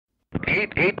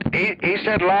He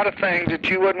said a lot of things that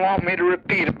you wouldn't want me to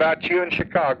repeat about you in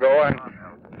Chicago. And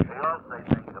who else say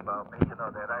things about me? You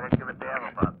know that. I didn't give a damn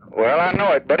about them. well, I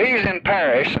know it, but he's in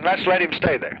Paris, and let's let him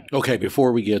stay there. Okay,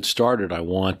 before we get started, I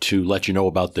want to let you know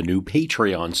about the new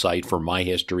Patreon site for My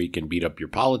History Can Beat Up Your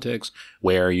Politics,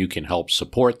 where you can help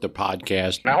support the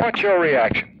podcast. Now, what's your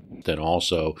reaction? Then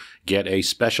also get a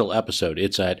special episode.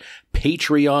 It's at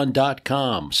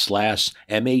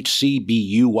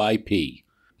patreon.com/MHCBUYP.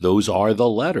 Those are the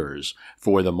letters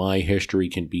for the My History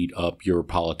Can Beat Up Your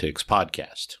Politics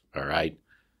podcast. All right?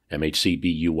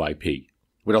 MHCBUYP.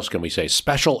 What else can we say?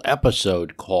 Special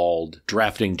episode called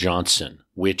Drafting Johnson,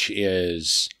 which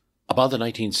is about the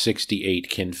 1968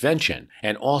 convention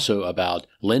and also about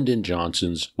Lyndon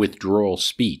Johnson's withdrawal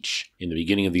speech in the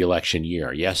beginning of the election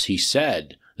year. Yes, he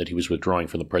said that he was withdrawing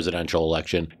from the presidential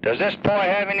election. Does this boy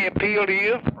have any appeal to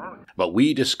you? But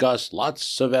we discussed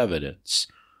lots of evidence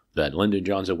that Lyndon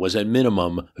Johnson was at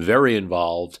minimum very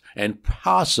involved and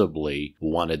possibly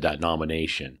wanted that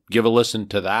nomination. Give a listen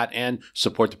to that and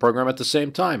support the program at the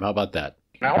same time. How about that?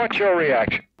 Now, what's your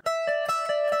reaction?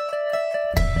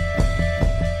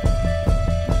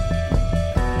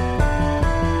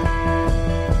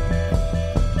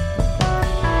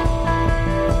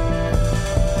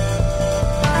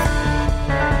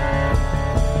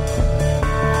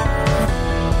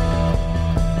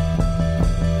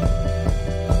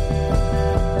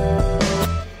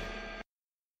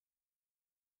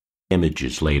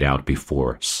 Images laid out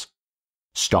before us,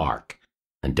 stark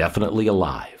and definitely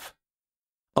alive.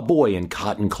 A boy in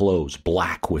cotton clothes,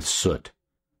 black with soot,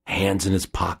 hands in his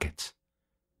pockets,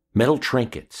 metal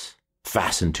trinkets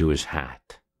fastened to his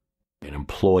hat. An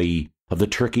employee of the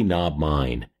Turkey Knob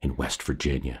mine in West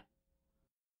Virginia.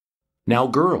 Now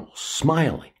girls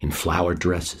smiling in flowered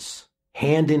dresses,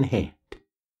 hand in hand.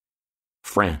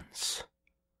 Friends.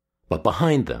 But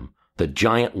behind them, the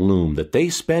giant loom that they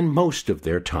spend most of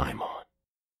their time on.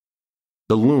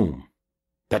 The loom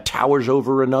that towers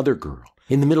over another girl.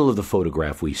 In the middle of the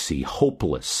photograph we see,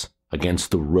 hopeless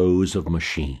against the rows of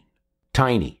machine.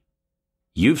 Tiny.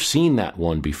 You've seen that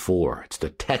one before. It's the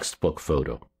textbook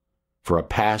photo for a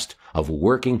past of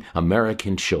working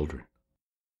American children.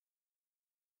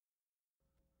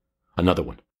 Another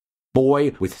one.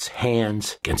 Boy with his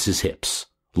hands against his hips,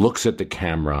 looks at the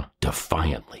camera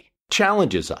defiantly.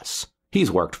 Challenges us. He's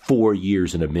worked 4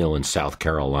 years in a mill in South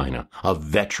Carolina, a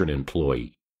veteran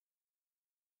employee.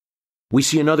 We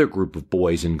see another group of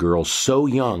boys and girls so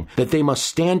young that they must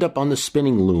stand up on the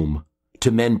spinning loom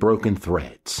to mend broken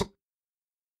threads.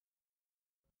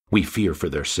 We fear for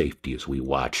their safety as we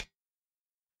watch.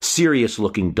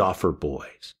 Serious-looking doffer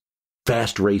boys,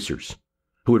 fast racers,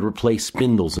 who would replace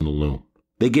spindles in the loom.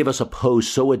 They give us a pose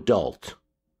so adult.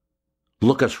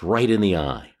 Look us right in the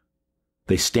eye.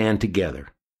 They stand together.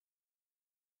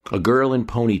 A girl in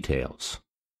ponytails.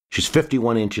 She's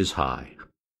 51 inches high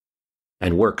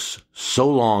and works so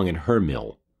long in her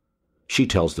mill, she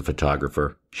tells the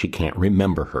photographer she can't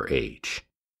remember her age.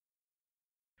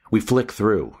 We flick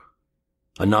through.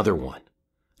 Another one.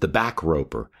 The back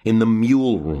roper in the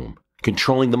mule room,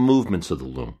 controlling the movements of the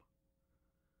loom.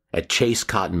 At Chase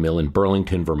Cotton Mill in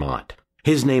Burlington, Vermont.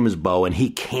 His name is Bo, and he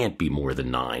can't be more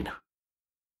than 9.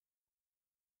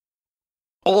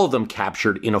 All of them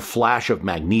captured in a flash of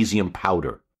magnesium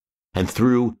powder and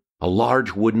through a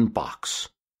large wooden box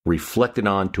reflected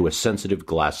onto a sensitive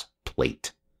glass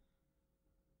plate.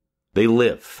 They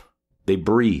live, they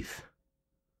breathe,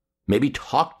 maybe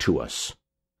talk to us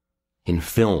in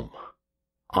film,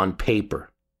 on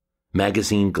paper,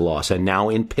 magazine gloss, and now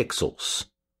in pixels,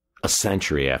 a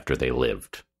century after they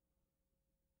lived.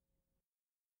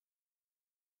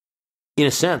 In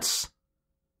a sense,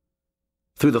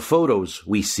 through the photos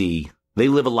we see, they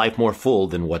live a life more full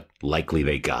than what likely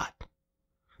they got.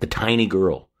 The tiny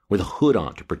girl with a hood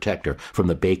on to protect her from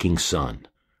the baking sun,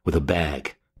 with a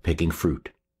bag picking fruit.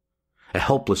 A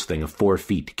helpless thing of 4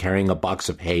 feet carrying a box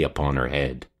of hay upon her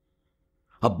head.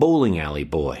 A bowling alley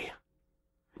boy.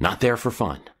 Not there for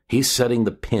fun. He's setting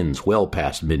the pins well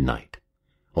past midnight,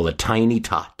 while a tiny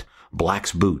tot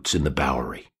blacks boots in the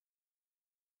Bowery.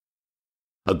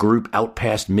 A group out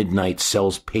past midnight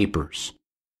sells papers.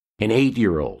 An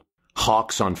 8-year-old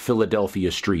hawks on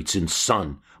Philadelphia streets in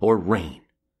sun or rain.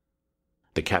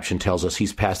 The caption tells us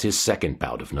he's past his second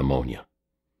bout of pneumonia.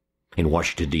 In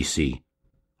Washington, D.C.,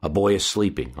 a boy is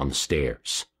sleeping on the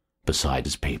stairs beside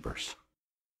his papers.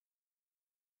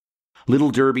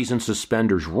 Little derbies and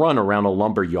suspenders run around a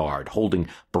lumber yard holding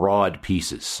broad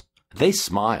pieces. They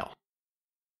smile.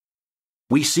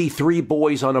 We see 3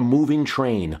 boys on a moving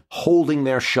train holding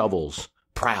their shovels,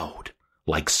 proud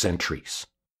like sentries.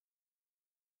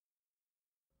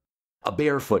 A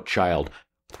barefoot child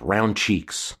with round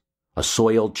cheeks, a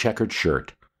soiled checkered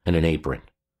shirt, and an apron.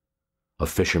 A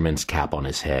fisherman's cap on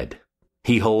his head.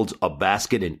 He holds a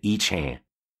basket in each hand.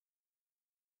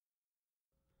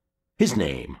 His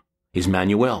name is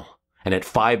Manuel, and at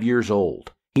 5 years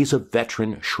old, he's a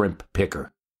veteran shrimp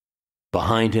picker.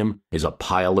 Behind him is a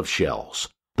pile of shells,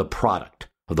 the product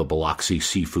of the Biloxi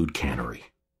seafood cannery.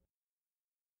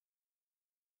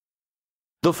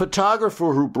 The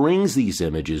photographer who brings these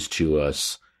images to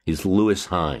us is Louis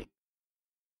Hine.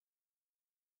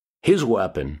 His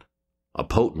weapon, a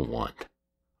potent one,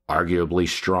 arguably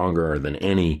stronger than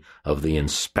any of the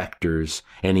inspectors,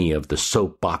 any of the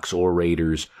soapbox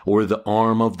orators, or the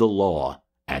arm of the law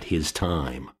at his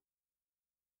time.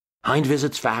 Hine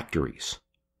visits factories,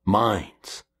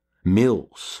 mines,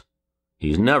 mills.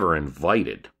 He's never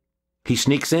invited. He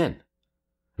sneaks in,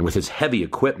 and with his heavy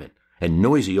equipment and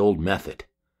noisy old method,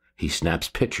 he snaps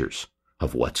pictures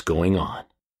of what's going on.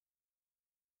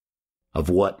 Of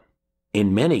what,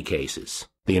 in many cases,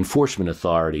 the enforcement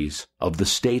authorities of the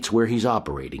states where he's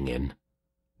operating in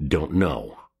don't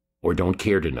know or don't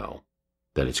care to know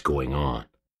that it's going on.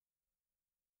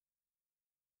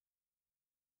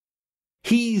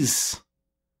 He's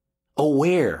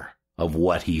aware of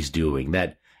what he's doing,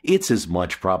 that it's as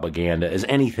much propaganda as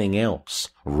anything else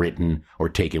written or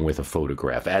taken with a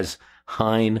photograph. As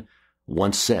Hine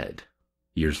once said,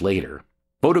 years later,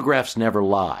 photographs never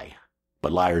lie,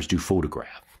 but liars do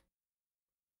photograph.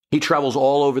 He travels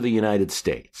all over the United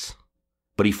States,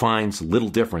 but he finds little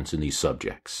difference in these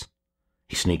subjects.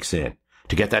 He sneaks in.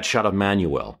 To get that shot of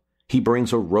Manuel, he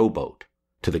brings a rowboat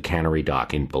to the cannery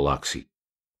dock in Biloxi.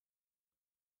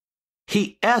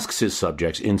 He asks his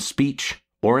subjects in speech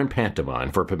or in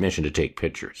pantomime for permission to take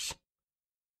pictures.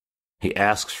 He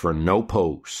asks for no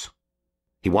pose.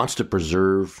 He wants to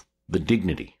preserve the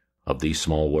dignity of these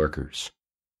small workers.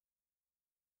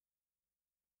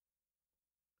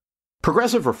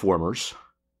 Progressive reformers,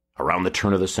 around the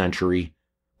turn of the century,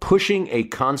 pushing a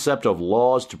concept of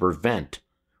laws to prevent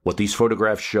what these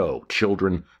photographs show,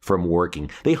 children from working.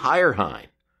 They hire Hine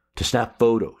to snap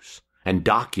photos and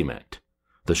document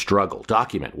the struggle,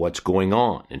 document what's going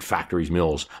on in factories,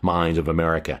 mills, mines of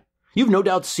America. You've no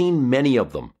doubt seen many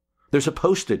of them. There's a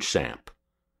postage stamp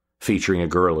featuring a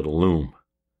girl at a loom.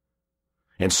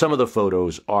 And some of the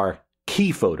photos are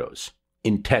key photos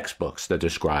in textbooks that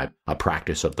describe a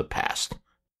practice of the past.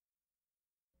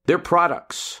 They're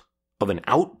products of an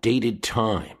outdated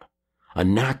time,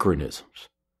 anachronisms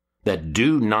that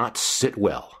do not sit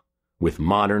well with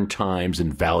modern times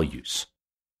and values.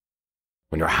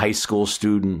 When you're a high school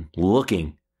student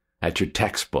looking at your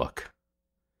textbook,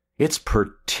 it's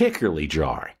particularly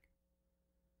jarring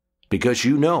because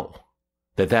you know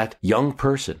that young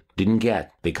person didn't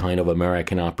get the kind of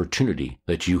American opportunity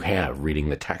that you have reading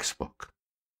the textbook.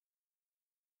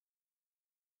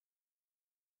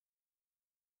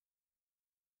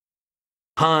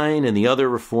 Hine and the other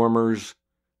reformers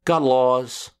got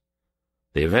laws.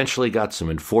 They eventually got some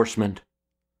enforcement,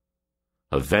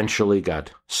 eventually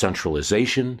got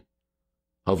centralization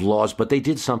of laws, but they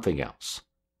did something else.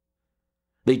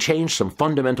 They changed some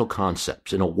fundamental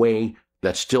concepts in a way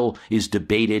that still is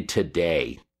debated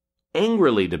today,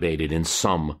 angrily debated in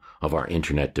some of our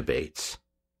internet debates.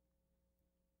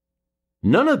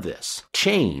 None of this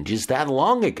change is that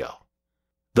long ago.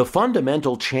 The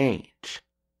fundamental change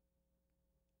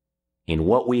in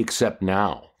what we accept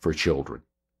now for children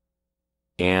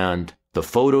and the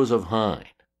photos of Hine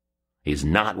is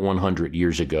not 100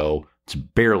 years ago, it's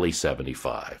barely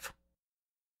 75.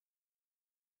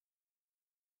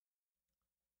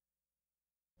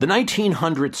 The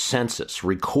 1900 census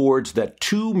records that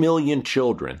 2 million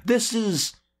children, this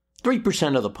is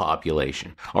 3% of the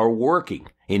population, are working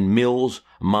in mills,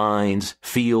 mines,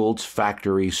 fields,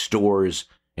 factories, stores,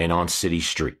 and on city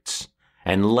streets.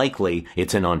 And likely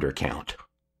it's an undercount.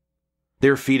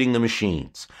 They're feeding the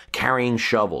machines, carrying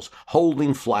shovels,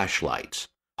 holding flashlights,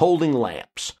 holding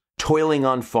lamps, toiling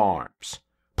on farms,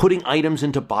 putting items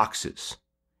into boxes,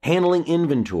 handling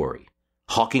inventory,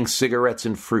 hawking cigarettes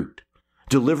and fruit,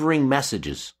 delivering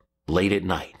messages late at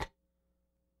night.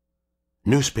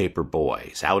 Newspaper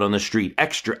boys out on the street,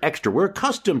 extra, extra. We're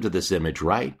accustomed to this image,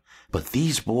 right? But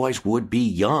these boys would be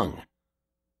young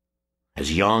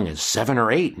as 7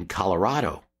 or 8 in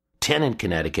Colorado, 10 in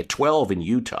Connecticut, 12 in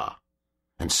Utah,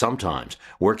 and sometimes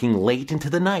working late into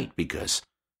the night because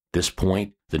at this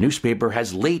point the newspaper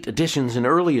has late editions and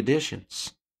early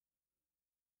editions.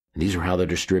 And these are how they're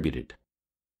distributed.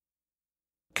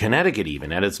 Connecticut,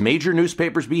 even at its major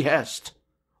newspaper's behest,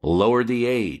 lowered the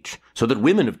age so that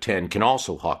women of 10 can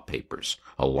also hawk papers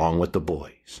along with the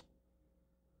boys.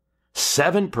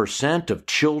 7% of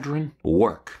children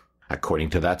work, according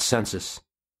to that census.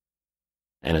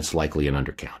 And it's likely an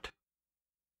undercount.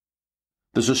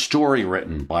 There's a story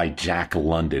written by Jack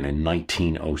London in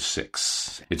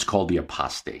 1906. It's called The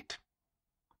Apostate.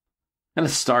 And it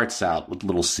starts out with a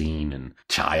little scene, and a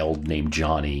child named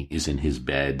Johnny is in his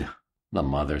bed. The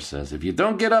mother says, "If you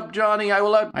don't get up, Johnny, I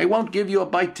won't give you a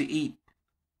bite to eat."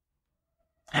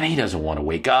 And he doesn't want to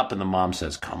wake up, and the mom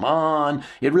says, "Come on."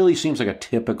 It really seems like a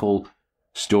typical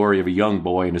story of a young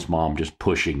boy and his mom just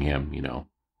pushing him,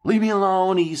 "Leave me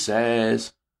alone," he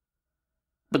says.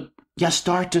 But you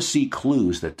start to see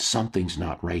clues that something's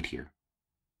not right here.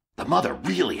 The mother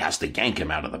really has to yank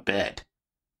him out of the bed.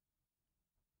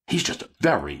 He's just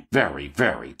very, very,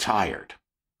 very tired.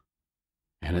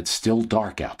 And it's still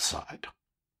dark outside.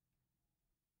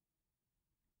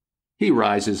 He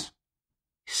rises,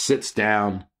 sits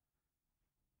down,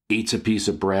 eats a piece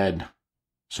of bread,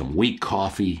 some weak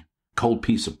coffee, cold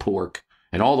piece of pork,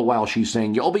 and all the while she's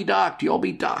saying, "You'll be docked, you'll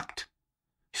be docked."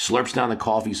 He slurps down the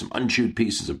coffee, some unchewed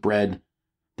pieces of bread.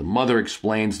 The mother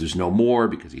explains there's no more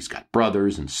because he's got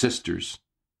brothers and sisters.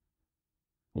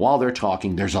 While they're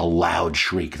talking, there's a loud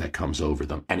shriek that comes over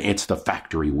them, and it's the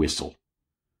factory whistle.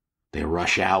 They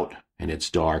rush out, and it's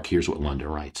dark. Here's what London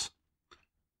writes.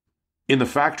 In the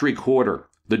factory quarter,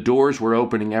 the doors were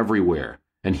opening everywhere,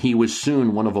 and he was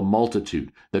soon one of a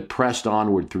multitude that pressed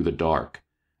onward through the dark.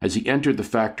 As he entered the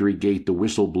factory gate, the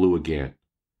whistle blew again.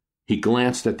 He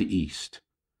glanced at the east.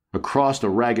 Across a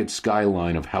ragged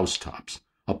skyline of housetops,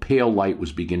 a pale light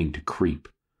was beginning to creep.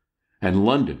 And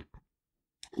London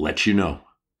lets you know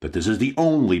that this is the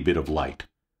only bit of light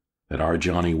that our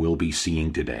Johnny will be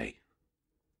seeing today.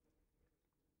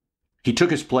 He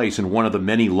took his place in one of the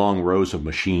many long rows of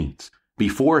machines.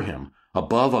 Before him,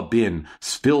 above a bin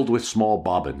filled with small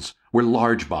bobbins, were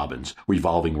large bobbins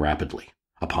revolving rapidly.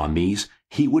 Upon these,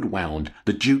 he would wound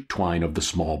the jute twine of the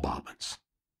small bobbins.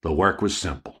 The work was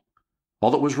simple. All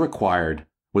that was required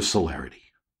was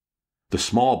celerity. The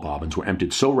small bobbins were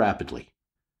emptied so rapidly,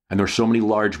 and there were so many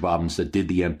large bobbins that did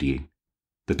the emptying,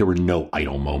 that there were no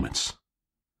idle moments.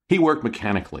 He worked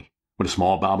mechanically. When a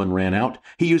small bobbin ran out,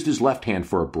 he used his left hand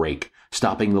for a brake,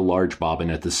 stopping the large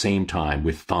bobbin at the same time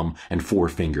with thumb and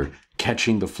forefinger,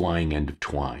 catching the flying end of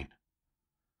twine.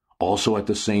 Also at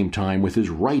the same time, with his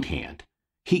right hand,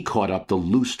 he caught up the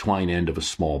loose twine end of a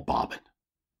small bobbin.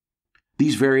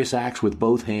 These various acts with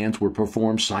both hands were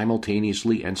performed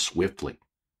simultaneously and swiftly.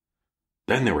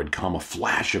 Then there would come a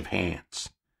flash of hands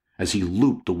as he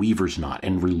looped the weaver's knot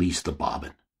and released the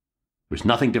bobbin. There was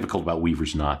nothing difficult about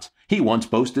weaver's knots. He once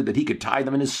boasted that he could tie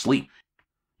them in his sleep.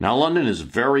 Now London is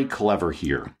very clever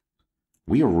here.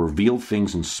 We are revealed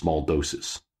things in small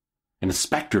doses. An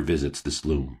inspector visits this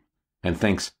loom and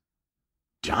thinks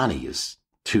Johnny is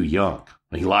too young.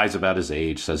 He lies about his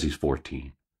age, says he's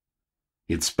 14.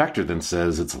 The inspector then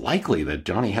says it's likely that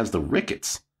Johnny has the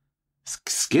rickets.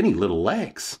 Skinny little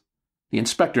legs. The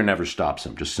inspector never stops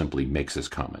him, just simply makes his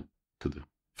comment to the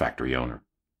factory owner.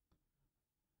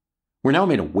 We're now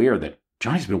made aware that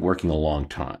Johnny's been working a long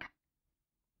time.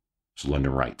 So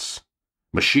London writes,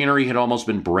 machinery had almost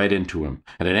been bred into him,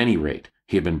 and at any rate,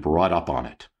 he had been brought up on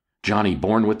it. Johnny,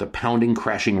 born with the pounding,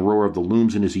 crashing roar of the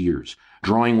looms in his ears,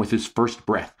 drawing with his first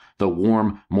breath the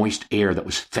warm, moist air that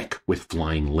was thick with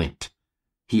flying lint.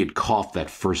 He had coughed that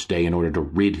first day in order to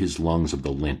rid his lungs of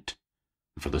the lint.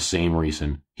 And for the same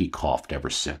reason, he coughed ever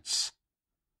since.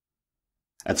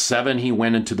 At 7, he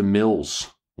went into the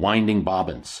mills, winding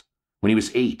bobbins. When he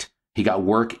was 8, he got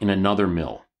work in another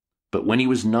mill. But when he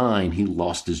was 9, he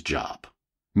lost his job.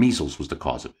 Measles was the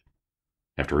cause of it.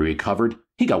 After he recovered,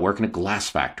 he got work in a glass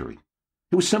factory.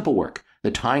 It was simple work,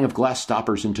 the tying of glass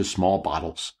stoppers into small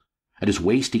bottles. At his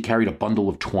waist, he carried a bundle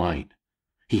of twine.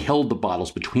 He held the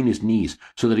bottles between his knees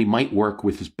so that he might work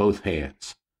with his both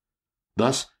hands.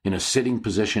 Thus, in a sitting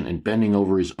position and bending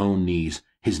over his own knees,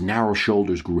 his narrow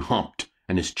shoulders grew humped,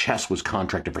 and his chest was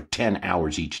contracted for 10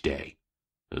 hours each day.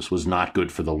 This was not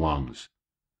good for the lungs,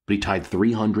 but he tied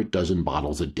 300 dozen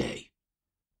bottles a day.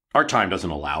 Our time doesn't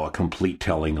allow a complete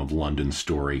telling of London's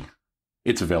story.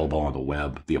 It's available on the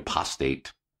web, The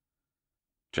Apostate,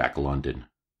 Jack London.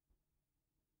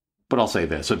 But I'll say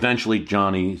this, eventually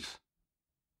Johnny,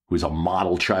 who is a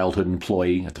model childhood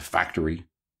employee at the factory,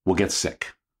 will get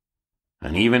sick.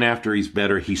 And even after he's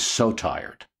better, he's so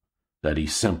tired that he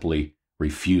simply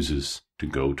refuses to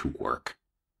go to work.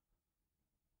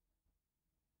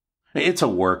 It's a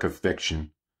work of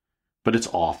fiction, but its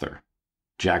author,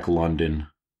 Jack London,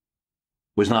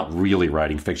 was not really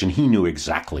writing fiction. He knew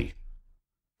exactly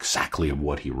of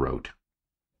what he wrote.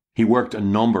 He worked a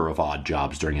number of odd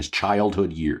jobs during his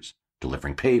childhood years,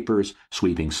 delivering papers,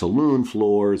 sweeping saloon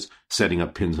floors, setting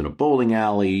up pins in a bowling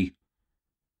alley.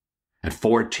 At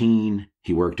 14,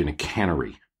 he worked in a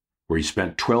cannery, where he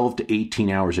spent 12 to 18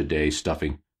 hours a day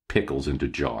stuffing pickles into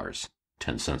jars,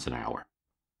 10 cents an hour.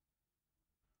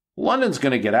 London's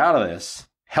going to get out of this,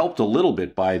 helped a little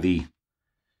bit by the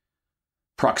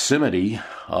proximity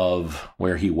of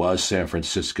where he was, San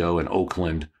Francisco and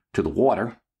Oakland, to the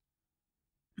water.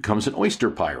 Becomes an oyster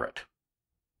pirate.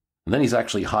 And then he's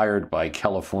actually hired by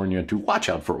California to watch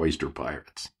out for oyster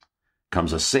pirates.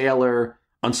 Becomes a sailor,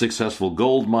 unsuccessful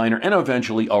gold miner, and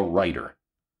eventually a writer,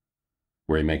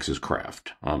 where he makes his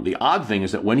craft. The odd thing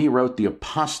is that when he wrote The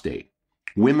Apostate,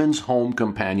 Women's Home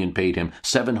Companion paid him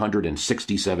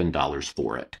 $767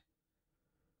 for it.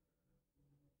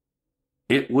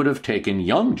 It would have taken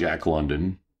young Jack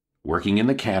London, working in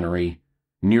the cannery,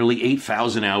 nearly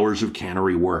 8,000 hours of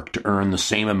cannery work to earn the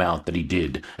same amount that he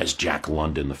did as Jack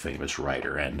London, the famous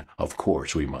writer. And, of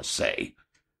course, we must say,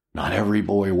 not every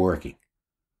boy working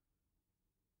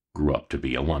grew up to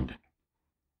be a London.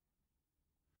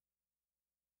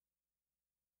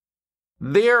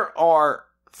 There are,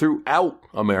 throughout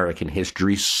American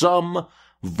history, some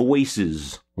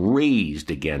voices raised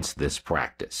against this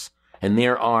practice. And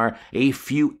there are a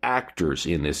few actors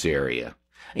in this area.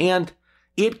 And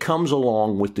it comes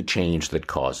along with the change that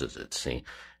causes it. See,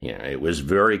 it was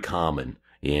very common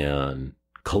in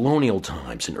colonial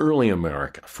times in early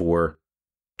America for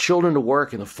children to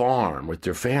work in the farm with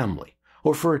their family,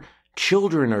 or for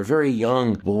children or very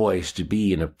young boys to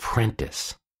be an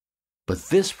apprentice. But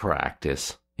this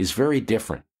practice is very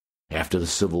different. After the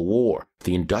Civil War,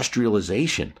 the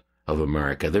industrialization of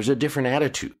America, there's a different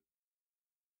attitude.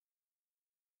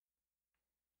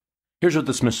 Here's what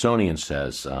the Smithsonian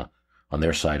says on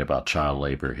their site about child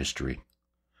labor history.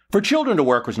 For children to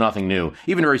work was nothing new.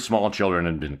 Even very small children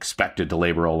had been expected to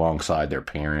labor alongside their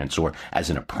parents or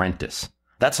as an apprentice.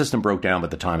 That system broke down by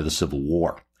the time of the Civil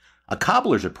War. A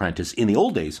cobbler's apprentice in the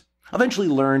old days eventually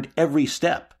learned every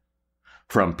step,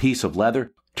 from piece of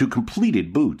leather to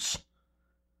completed boots.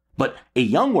 But a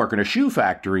young worker in a shoe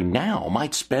factory now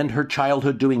might spend her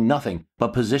childhood doing nothing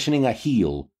but positioning a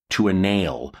heel to a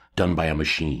nail done by a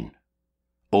machine.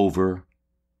 Over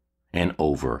and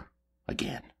over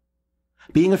again.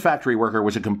 Being a factory worker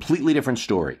was a completely different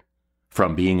story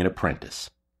from being an apprentice.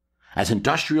 As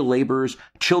industrial laborers,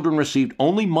 children received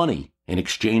only money in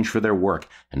exchange for their work,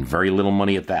 and very little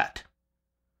money at that.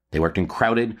 They worked in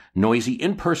crowded, noisy,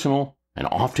 impersonal, and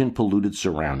often polluted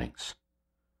surroundings,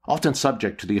 often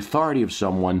subject to the authority of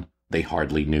someone they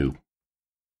hardly knew.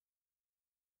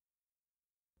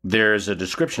 There's a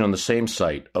description on the same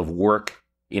site of work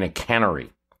in a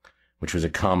cannery, which was a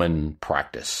common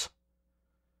practice.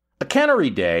 A cannery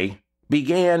day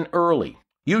began early,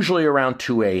 usually around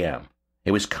 2 a.m.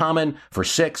 It was common for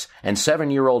 6- and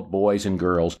 7-year-old boys and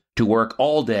girls to work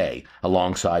all day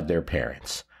alongside their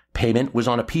parents. Payment was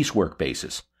on a piecework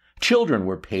basis. Children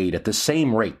were paid at the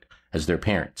same rate as their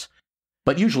parents,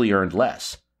 but usually earned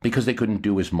less because they couldn't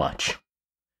do as much.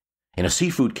 In a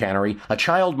seafood cannery, a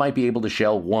child might be able to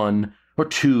shell 1 or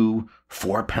 2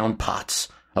 4-pound pots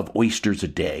of oysters a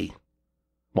day,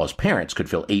 whilst parents could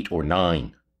fill 8 or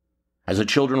 9. As the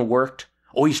children worked,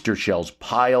 oyster shells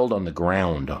piled on the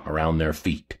ground around their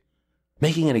feet,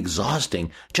 making it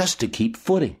exhausting just to keep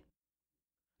footing.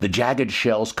 The jagged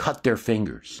shells cut their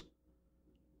fingers.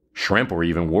 Shrimp were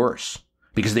even worse,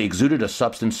 because they exuded a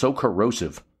substance so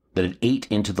corrosive that it ate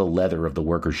into the leather of the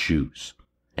workers' shoes,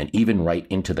 and even right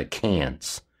into the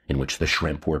cans in which the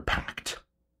shrimp were packed.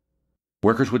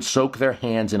 Workers would soak their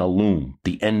hands in a loom at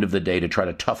the end of the day to try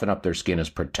to toughen up their skin as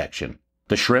protection.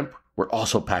 The shrimp were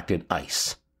also packed in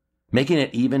ice, making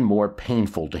it even more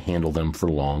painful to handle them for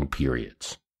long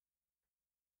periods.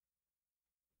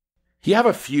 You have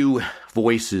a few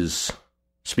voices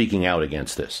speaking out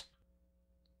against this.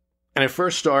 And it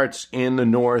first starts in the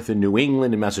North, in New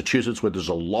England and Massachusetts, where there's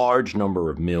a large number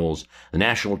of mills. The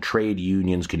National Trade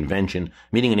Unions Convention,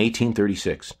 meeting in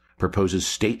 1836, proposes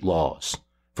state laws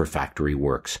for factory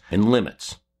works and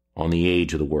limits on the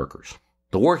age of the workers.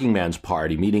 The Working Man's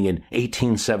Party, meeting in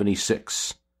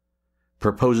 1876,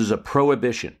 proposes a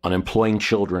prohibition on employing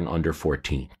children under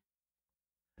 14.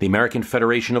 The American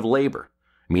Federation of Labor,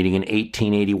 meeting in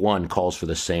 1881, calls for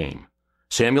the same.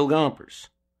 Samuel Gompers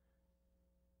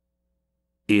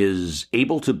is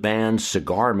able to ban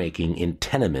cigar making in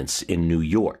tenements in New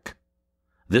York.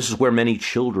 This is where many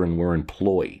children were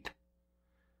employed.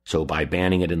 So by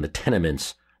banning it in the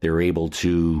tenements, they were able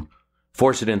to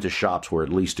force it into shops where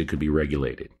at least it could be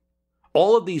regulated.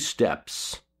 All of these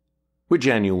steps were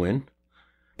genuine,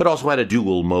 but also had a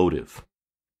dual motive: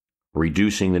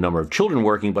 reducing the number of children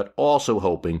working, but also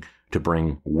hoping to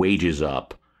bring wages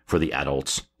up for the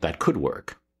adults that could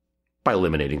work by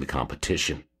eliminating the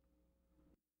competition.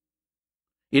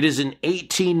 It is in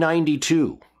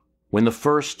 1892 when the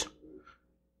first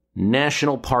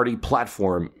National Party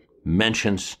platform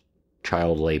mentions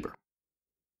child labor.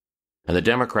 And the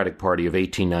Democratic Party of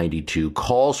 1892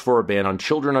 calls for a ban on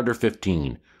children under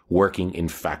 15 working in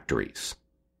factories.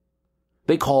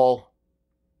 They call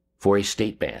for a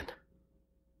state ban,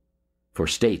 for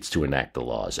states to enact the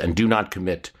laws, and do not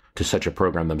commit to such a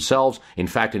program themselves. In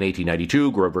fact, in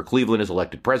 1892, Grover Cleveland is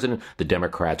elected president. The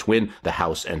Democrats win the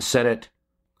House and Senate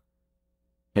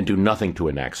and do nothing to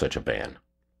enact such a ban.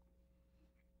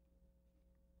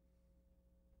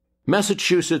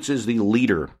 Massachusetts is the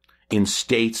leader in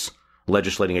states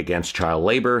legislating against child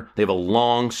labor. They have a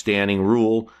long-standing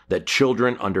rule that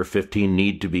children under 15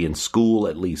 need to be in school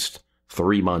at least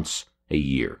 3 months a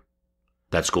year.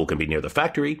 That school can be near the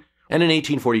factory, and in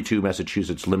 1842,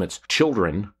 Massachusetts limits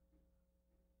children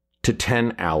to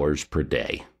 10 hours per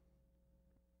day.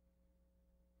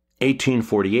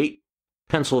 1848,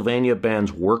 Pennsylvania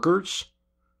bans workers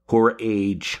who are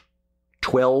age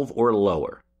 12 or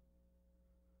lower.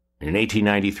 In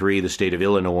 1893, the state of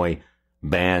Illinois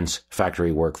bans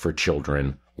factory work for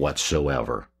children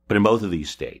whatsoever. But in both of these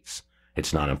states,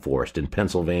 it's not enforced. In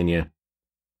Pennsylvania,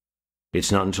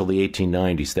 it's not until the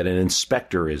 1890s that an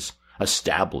inspector is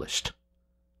established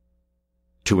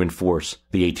to enforce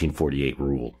the 1848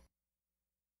 rule.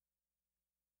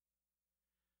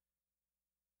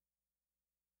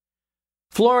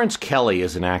 Florence Kelly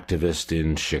is an activist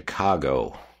in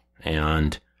Chicago,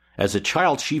 and as a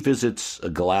child, she visits a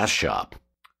glass shop.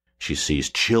 She sees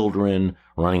children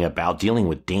running about dealing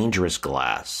with dangerous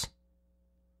glass.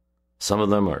 Some of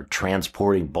them are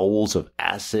transporting bowls of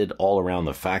acid all around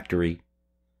the factory.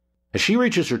 As she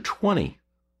reaches her 20s,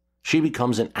 she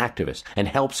becomes an activist and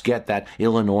helps get that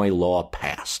Illinois law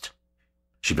passed.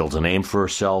 She builds a name for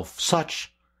herself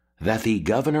such that the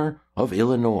governor of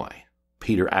Illinois,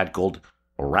 Peter Atgold,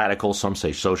 a radical, some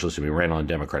say socialist, he ran on a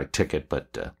Democratic ticket,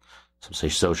 but some say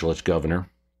socialist governor,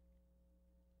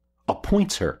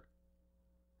 appoints her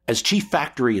as chief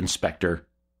factory inspector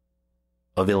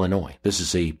of Illinois. This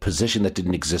is a position that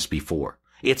didn't exist before.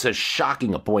 It's a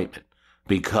shocking appointment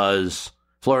because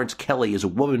Florence Kelly is a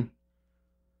woman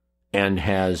and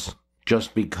has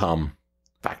just become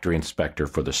factory inspector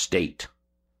for the state.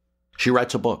 She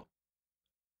writes a book,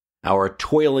 Our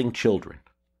Toiling Children,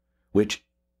 which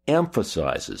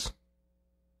emphasizes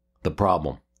the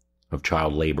problem of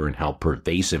child labor and how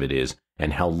pervasive it is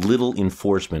and how little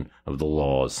enforcement of the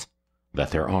laws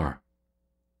that there are.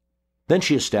 Then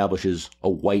she establishes a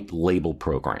white label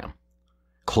program.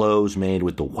 Clothes made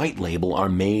with the white label are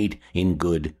made in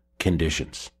good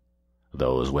conditions.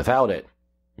 Those without it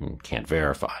can't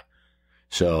verify.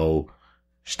 So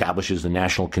establishes the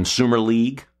National Consumer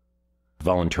League,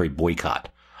 voluntary boycott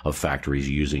of factories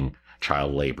using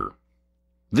child labor.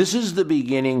 This is the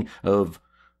beginning of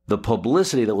the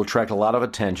publicity that will attract a lot of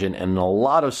attention, and in a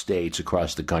lot of states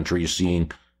across the country, you're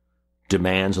seeing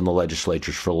demands in the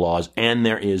legislatures for laws, and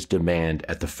there is demand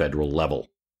at the federal level.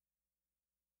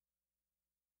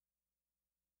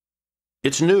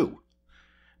 It's new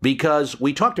because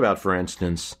we talked about, for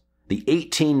instance, the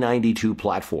 1892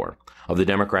 platform of the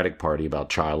Democratic Party about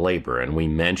child labor, and we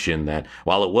mentioned that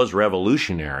while it was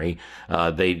revolutionary,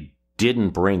 they didn't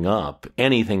bring up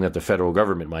anything that the federal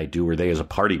government might do or they as a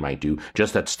party might do,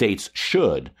 just that states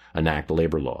should enact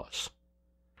labor laws.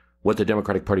 What the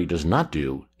Democratic Party does not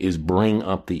do is bring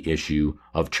up the issue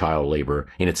of child labor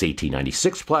in its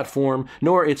 1896 platform,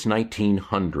 nor its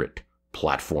 1900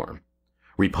 platform.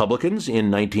 Republicans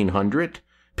in 1900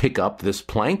 pick up this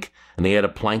plank, and they add a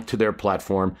plank to their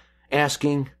platform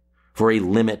asking for a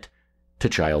limit to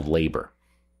child labor.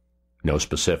 No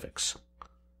specifics.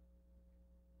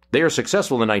 They are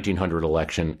successful in the 1900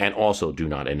 election and also do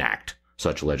not enact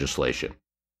such legislation.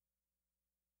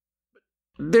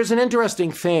 There's an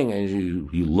interesting thing as you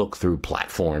look through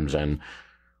platforms, and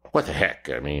what the heck,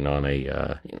 I mean, on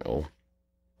a,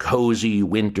 cozy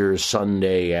winter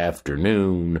Sunday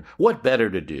afternoon, what better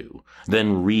to do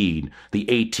than read the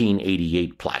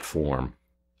 1888 platform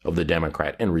of the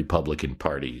Democrat and Republican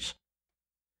parties?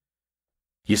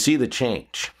 You see the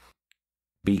change,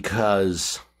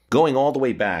 because going all the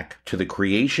way back to the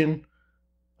creation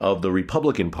of the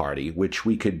Republican Party, which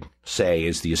we could say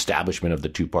is the establishment of the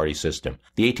two-party system,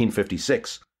 the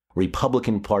 1856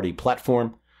 Republican Party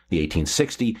platform, the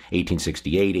 1860,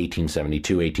 1868,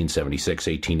 1872, 1876,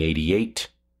 1888,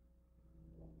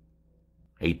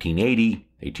 1880,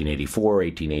 1884,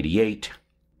 1888,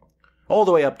 all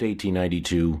the way up to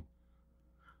 1892,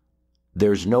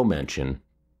 there's no mention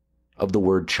of the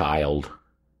word child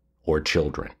or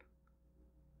children.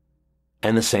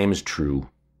 And the same is true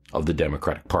of the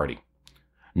Democratic Party.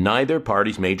 Neither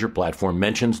party's major platform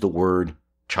mentions the word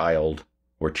child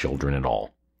or children at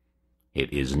all.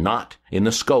 It is not in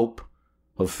the scope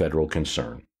of federal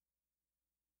concern.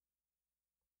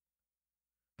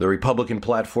 The Republican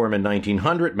platform in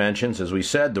 1900 mentions, as we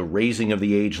said, the raising of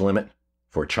the age limit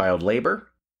for child labor.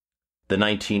 The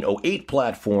 1908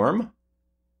 platform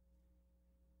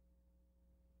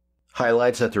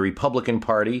highlights that the Republican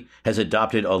Party has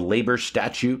adopted a labor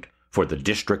statute for the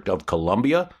District of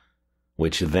Columbia,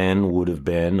 which then would have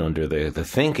been, under the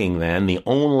thinking then, the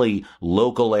only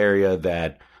local area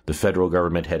that the federal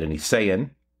government had any say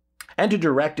in, and to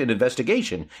direct an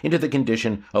investigation into the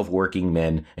condition of working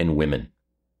men and women.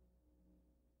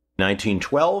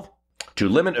 1912, to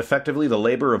limit effectively the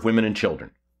labor of women and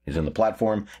children, is in the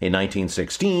platform. In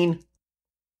 1916,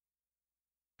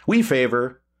 we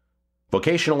favor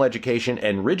vocational education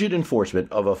and rigid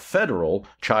enforcement of a federal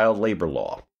child labor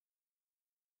law.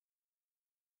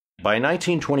 By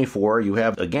 1924, you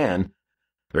have, again,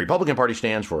 the Republican Party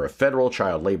stands for a federal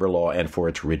child labor law and for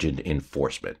its rigid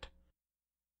enforcement.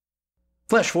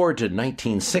 Flash forward to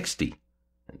 1960.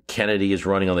 Kennedy is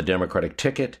running on the Democratic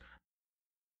ticket.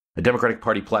 The Democratic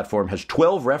Party platform has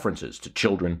 12 references to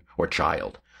children or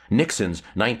child. Nixon's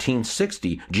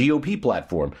 1960 GOP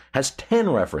platform has 10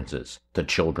 references to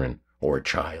children or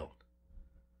child.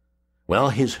 Well,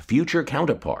 his future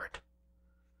counterpart,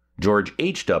 George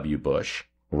H.W. Bush,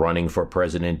 running for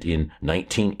president in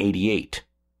 1988.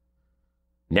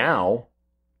 Now,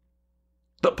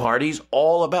 the party's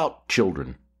all about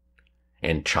children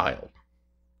and child.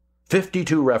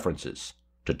 52 references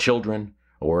to children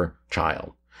or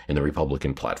child in the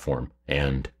Republican platform,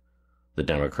 and the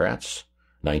Democrats,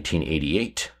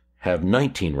 1988, have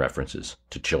 19 references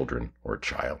to children or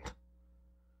child.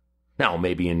 Now,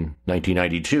 maybe in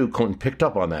 1992, Clinton picked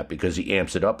up on that because he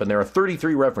amps it up, and there are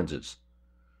 33 references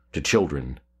to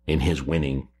children in his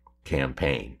winning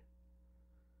campaign.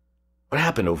 What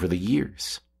happened over the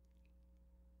years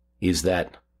is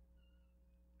that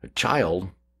a child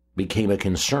became a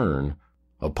concern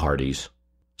of parties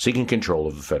seeking control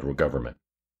of the federal government.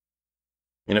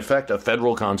 In effect, a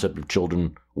federal concept of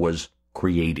children was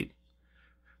created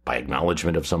by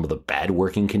acknowledgement of some of the bad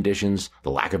working conditions, the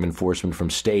lack of enforcement from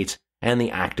states, and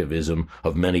the activism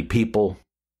of many people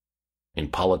in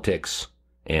politics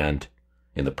and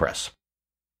in the press.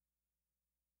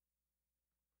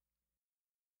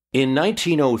 In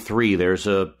 1903, there's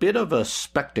a bit of a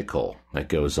spectacle that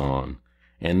goes on,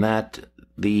 and that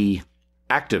the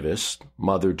activist,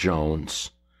 Mother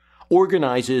Jones,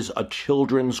 organizes a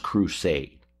children's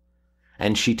crusade,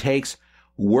 and she takes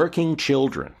working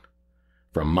children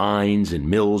from mines and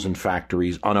mills and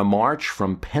factories on a march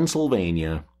from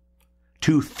Pennsylvania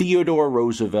to Theodore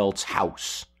Roosevelt's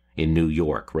house in New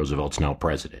York. Roosevelt's now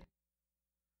president.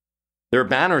 There are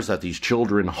banners that these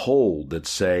children hold that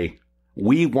say,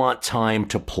 "We want time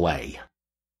to play."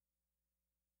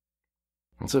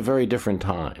 It's a very different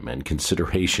time, and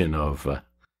consideration of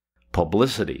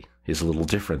publicity is a little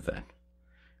different then.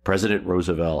 President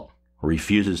Roosevelt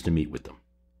refuses to meet with them.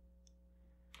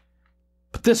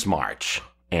 But this march,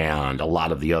 and a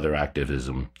lot of the other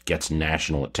activism, gets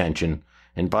national attention,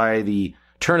 and by the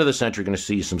turn of the century, you're going to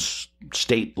see some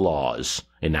state laws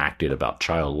enacted about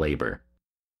child labor.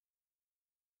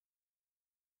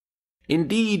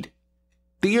 Indeed,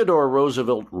 Theodore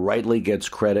Roosevelt rightly gets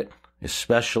credit,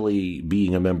 especially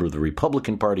being a member of the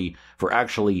Republican Party, for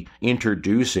actually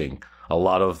introducing a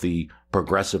lot of the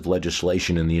progressive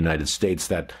legislation in the United States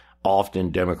that often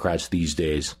Democrats these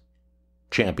days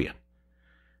champion.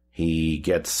 He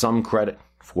gets some credit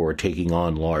for taking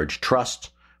on large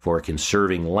trusts, for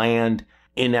conserving land,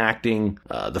 enacting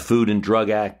the Food and Drug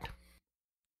Act.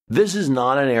 This is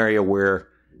not an area where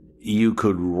you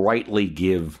could rightly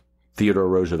give Theodore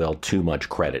Roosevelt too much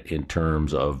credit in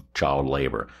terms of child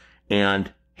labor.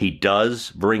 And he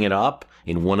does bring it up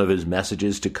in one of his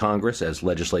messages to Congress as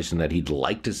legislation that he'd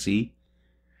like to see.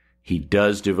 He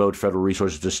does devote federal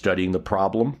resources to studying the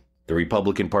problem. The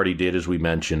Republican Party did, as we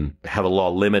mentioned, have a law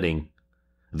limiting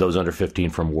those under 15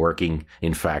 from working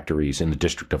in factories in the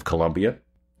District of Columbia.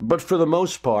 But for the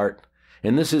most part,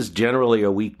 and this is generally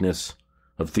a weakness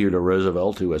of Theodore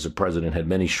Roosevelt, who as a president had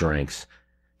many strengths,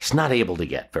 he's not able to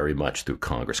get very much through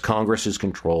Congress. Congress is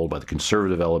controlled by the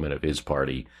conservative element of his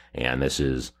party, and this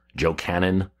is Joe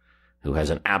Cannon, who has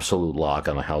an absolute lock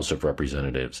on the House of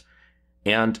Representatives.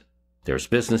 And there's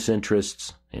business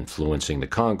interests influencing the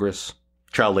Congress.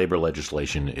 Child labor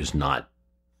legislation is not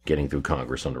getting through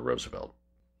Congress under Roosevelt.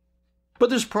 But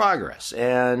there's progress,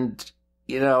 and,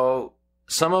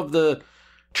 some of the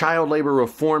child labor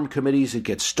reform committees that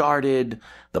get started,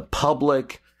 the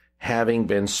public having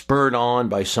been spurred on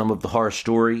by some of the horror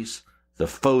stories, the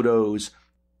photos,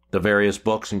 the various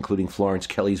books, including Florence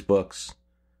Kelly's books,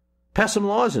 pass some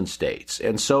laws in states.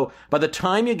 And so by the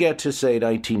time you get to, say,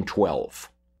 1912,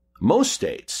 most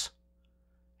states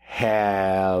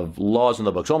have laws in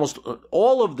the books. Almost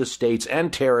all of the states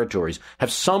and territories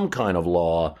have some kind of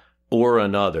law or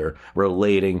another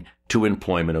relating to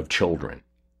employment of children.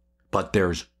 But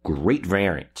there's great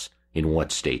variance in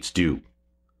what states do.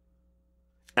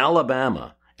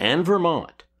 Alabama and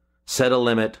Vermont set a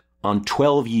limit on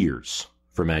 12 years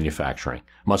for manufacturing.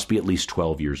 Must be at least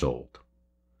 12 years old.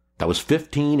 That was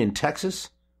 15 in Texas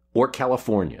or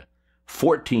California,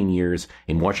 14 years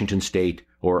in Washington State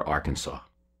or Arkansas.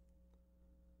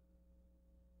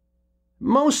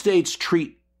 Most states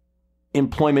treat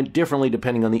employment differently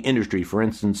depending on the industry. For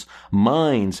instance,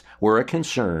 mines were a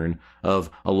concern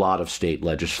of a lot of state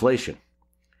legislation.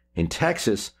 In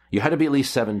Texas, you had to be at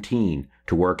least 17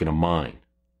 to work in a mine.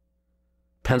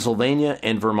 Pennsylvania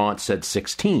and Vermont said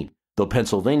 16, though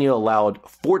Pennsylvania allowed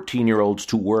 14-year-olds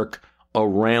to work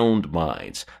around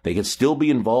mines. They could still be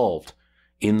involved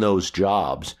in those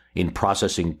jobs, in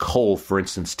processing coal, for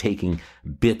instance, taking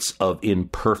bits of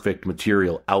imperfect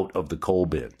material out of the coal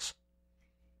bins,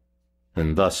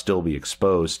 and thus still be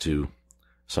exposed to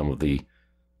some of the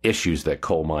issues that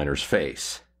coal miners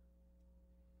face.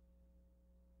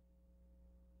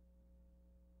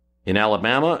 In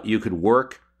Alabama, you could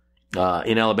work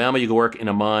in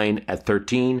a mine at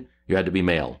 13. You had to be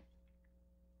male.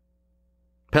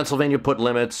 Pennsylvania put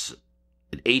limits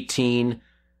at 18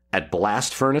 at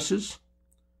blast furnaces.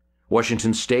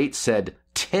 Washington State said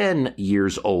 10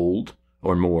 years old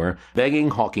or more, begging,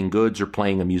 hawking goods, or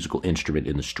playing a musical instrument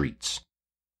in the streets.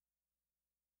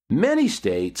 Many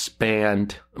states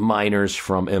banned minors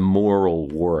from immoral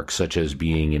work, such as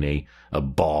being in a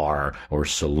bar or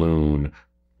saloon.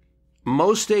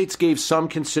 Most states gave some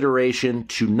consideration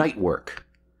to night work.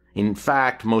 In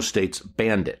fact, most states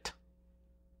banned it.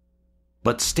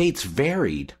 But states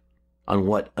varied on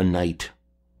what a night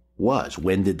was.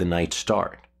 When did the night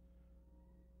start?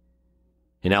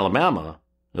 In Alabama,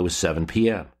 it was 7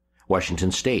 p.m.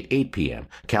 Washington State, 8 p.m.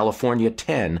 California,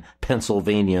 10.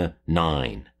 Pennsylvania,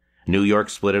 9. New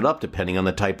York split it up depending on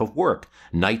the type of work.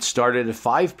 Night started at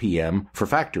 5 p.m. for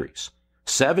factories,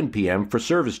 7 p.m. for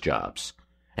service jobs,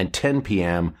 and 10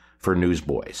 p.m. for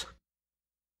newsboys.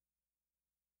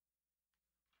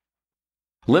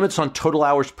 Limits on total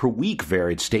hours per week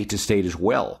varied state to state as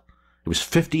well. It was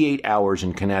 58 hours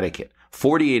in Connecticut,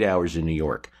 48 hours in New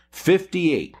York,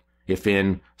 58 if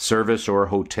in service or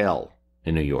hotel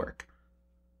in New York,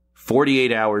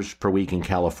 48 hours per week in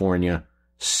California,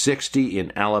 60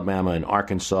 in Alabama and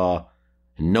Arkansas,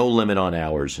 and no limit on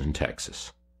hours in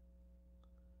Texas.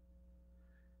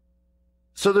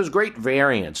 So there's great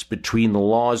variance between the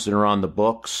laws that are on the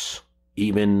books,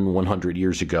 even 100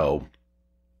 years ago.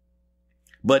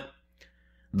 But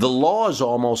the laws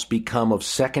almost become of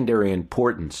secondary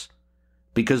importance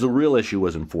because the real issue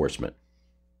was enforcement.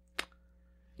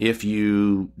 If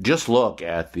you just look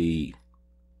at the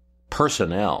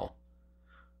personnel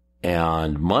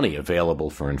and money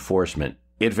available for enforcement,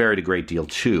 it varied a great deal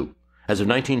too. As of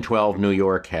 1912, New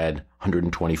York had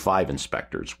 125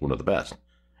 inspectors, one of the best.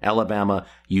 Alabama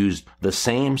used the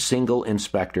same single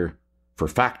inspector for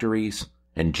factories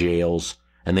and jails,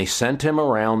 and they sent him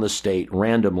around the state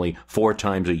randomly 4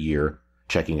 times a year,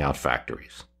 checking out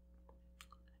factories.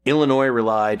 Illinois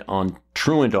relied on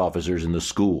truant officers in the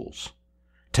schools.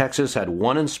 Texas had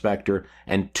 1 inspector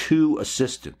and 2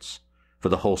 assistants for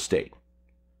the whole state.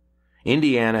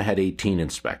 Indiana had 18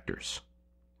 inspectors.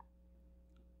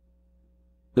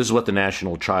 This is what the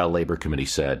National Child Labor Committee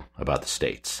said about the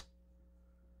states.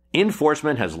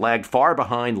 Enforcement has lagged far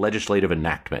behind legislative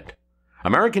enactment.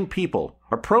 American people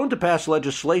are prone to pass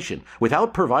legislation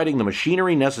without providing the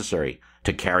machinery necessary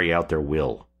to carry out their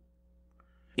will.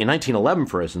 In 1911,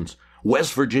 for instance,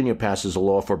 West Virginia passes a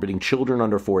law forbidding children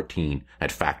under 14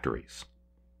 at factories.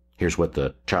 Here's what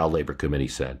the Child Labor Committee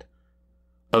said.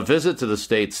 A visit to the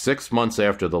state 6 months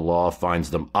after the law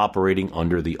finds them operating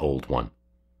under the old one.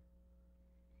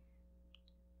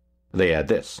 They add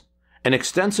this. An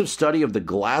extensive study of the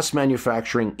glass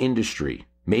manufacturing industry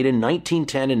made in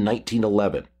 1910 and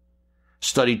 1911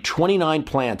 studied 29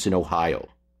 plants in Ohio.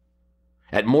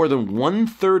 At more than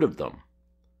 1/3 of them,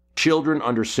 children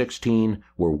under 16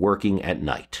 were working at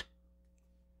night.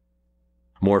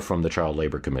 More from the Child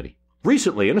Labor Committee.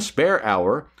 Recently, in a spare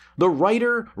hour, the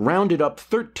writer rounded up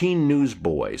 13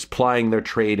 newsboys plying their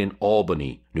trade in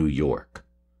Albany, New York.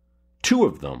 2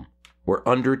 of them were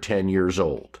under 10 years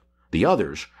old. The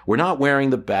others were not wearing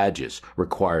the badges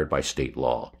required by state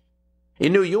law.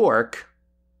 In New York,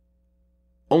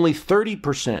 only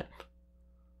 30%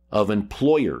 of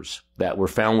employers that were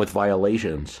found with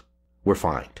violations were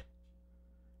fined.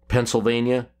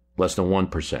 Pennsylvania, less than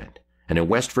 1%. And in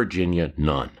West Virginia,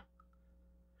 none.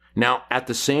 Now, at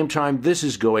the same time this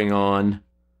is going on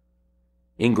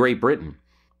in Great Britain,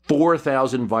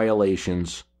 4,000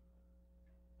 violations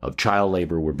of child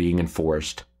labor were being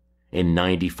enforced, and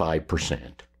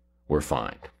 95% were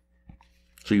fined.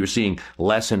 So you're seeing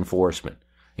less enforcement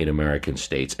in American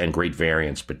states and great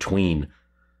variance between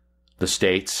the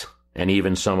states, and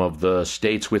even some of the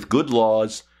states with good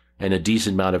laws and a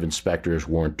decent amount of inspectors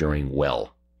weren't doing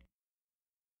well.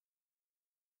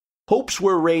 Hopes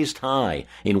were raised high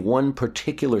in one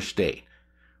particular state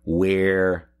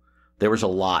where there was a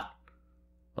lot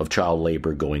of child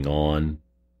labor going on,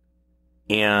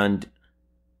 and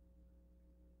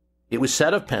it was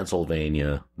said of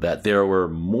Pennsylvania that there were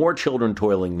more children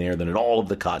toiling there than in all of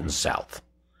the Cotton South.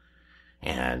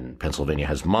 And Pennsylvania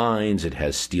has mines, it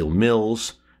has steel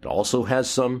mills, it also has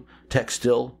some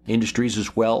textile industries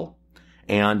as well,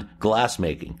 and glass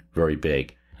making, very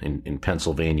big in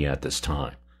Pennsylvania at this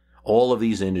time. All of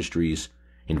these industries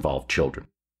involve children.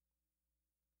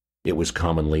 It was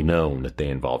commonly known that they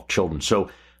involved children. So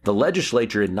the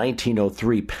legislature in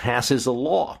 1903 passes a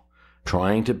law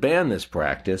trying to ban this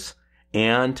practice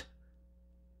and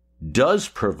does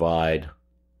provide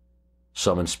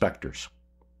some inspectors.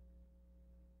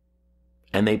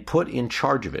 And they put in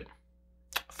charge of it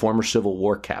former Civil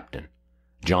War captain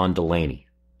John Delaney.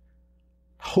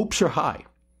 Hopes are high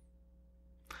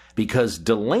because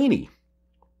Delaney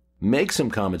makes some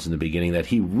comments in the beginning that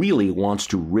he really wants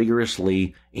to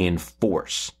rigorously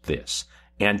enforce this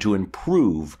and to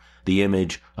improve the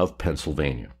image of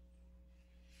Pennsylvania.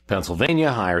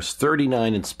 Pennsylvania hires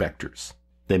 39 inspectors.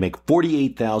 They make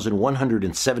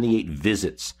 48,178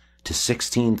 visits to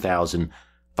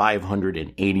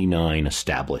 16,589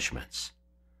 establishments.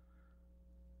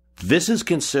 This is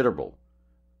considerable.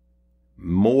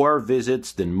 More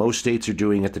visits than most states are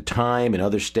doing at the time. In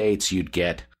other states, you'd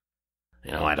get,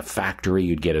 at a factory,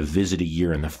 you'd get a visit a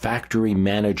year, and the factory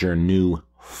manager knew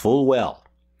full well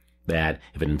that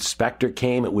if an inspector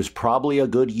came, it was probably a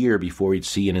good year before he'd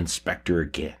see an inspector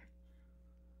again.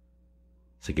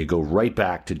 So they could go right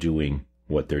back to doing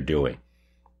what they're doing.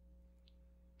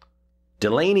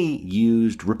 Delaney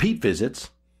used repeat visits,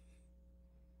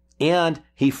 and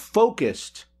he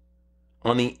focused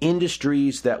on the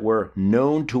industries that were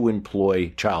known to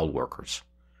employ child workers.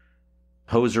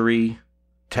 Hosiery,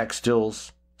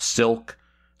 textiles, silk,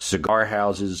 cigar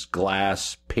houses,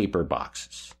 glass, paper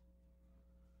boxes.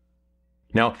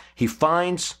 Now, he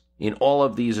finds in all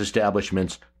of these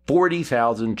establishments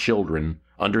 40,000 children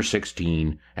under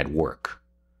 16 at work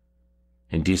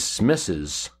and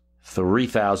dismisses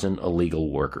 3,000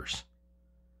 illegal workers.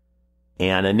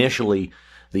 And initially,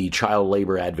 the child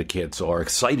labor advocates are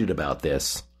excited about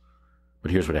this,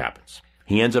 but here's what happens.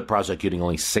 He ends up prosecuting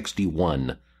only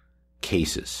 61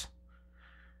 cases.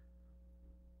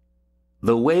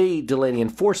 The way Delaney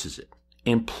enforces it,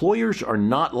 employers are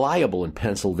not liable in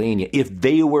Pennsylvania if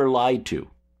they were lied to.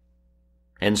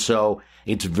 And so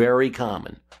it's very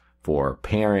common for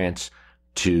parents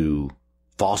to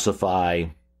falsify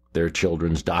their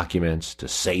children's documents, to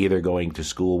say they're going to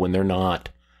school when they're not,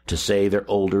 to say they're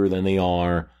older than they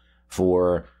are.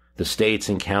 For the states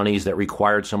and counties that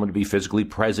required someone to be physically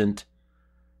present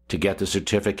to get the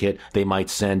certificate, they might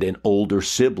send an older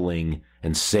sibling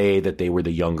and say that they were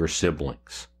the younger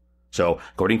siblings. So,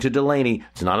 according to Delaney,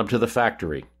 it's not up to the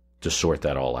factory to sort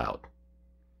that all out.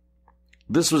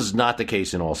 This was not the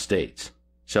case in all states.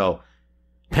 So,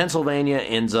 Pennsylvania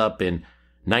ends up in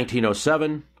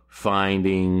 1907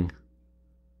 finding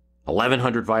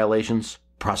 1,100 violations,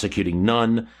 prosecuting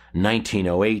none.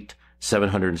 1908,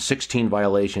 716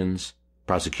 violations,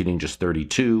 prosecuting just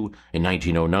 32. In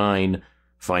 1909,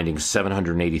 finding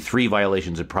 783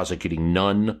 violations and prosecuting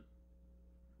none.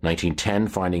 1910,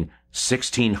 finding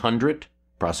 1,600,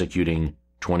 prosecuting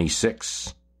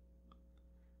 26.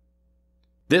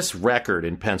 This record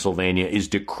in Pennsylvania is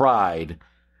decried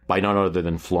by none other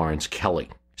than Florence Kelley,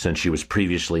 since she was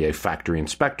previously a factory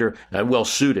inspector and well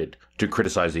suited to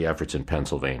criticize the efforts in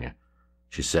Pennsylvania.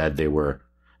 She said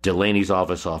Delaney's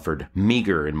office offered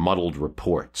meager and muddled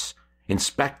reports,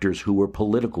 inspectors who were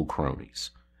political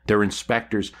cronies. There were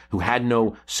inspectors who had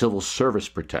no civil service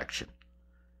protection.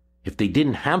 If they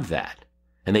didn't have that,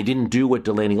 and they didn't do what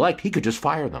Delaney liked, he could just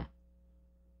fire them.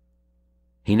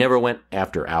 He never went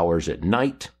after hours at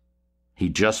night. He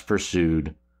just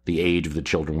pursued the age of the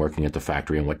children working at the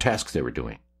factory and what tasks they were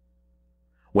doing.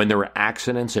 when there were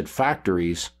accidents at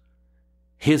factories,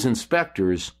 his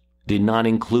inspectors did not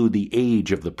include the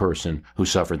age of the person who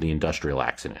suffered the industrial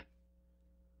accident.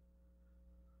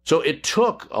 So it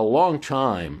took a long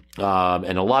time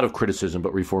and a lot of criticism,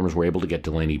 but reformers were able to get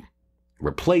Delaney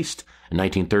replaced. In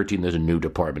 1913, there's a new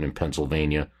department in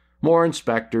Pennsylvania. More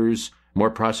inspectors,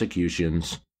 more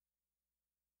prosecutions.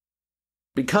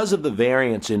 Because of the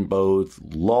variance in both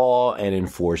law and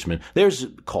enforcement, there's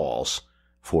calls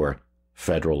for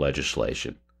federal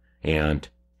legislation. And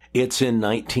it's in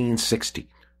 1960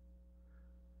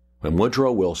 when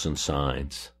Woodrow Wilson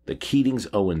signs the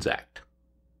Keatings-Owens Act,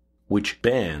 which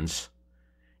bans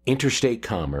interstate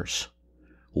commerce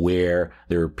where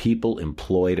there are people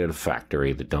employed at a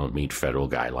factory that don't meet federal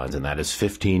guidelines, and that is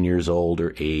 15 years old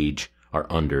or age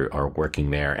are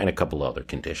working there, and a couple other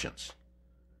conditions.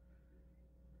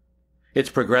 It's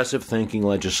progressive thinking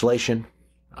legislation.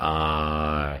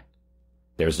 There's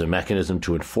a mechanism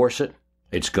to enforce it.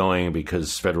 It's going,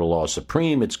 because federal law is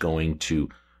supreme, it's going to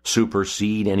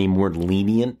supersede any more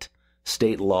lenient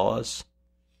state laws.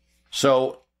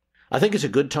 So I think it's a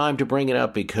good time to bring it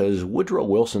up because Woodrow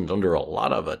Wilson's under a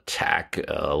lot of attack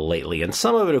lately, and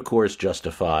some of it, of course,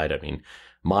 justified. I mean,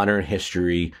 modern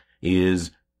history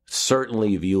is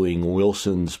certainly viewing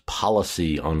Wilson's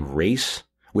policy on race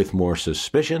with more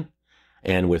suspicion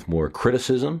and with more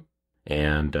criticism,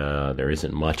 and there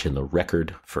isn't much in the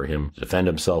record for him to defend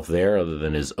himself there other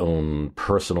than his own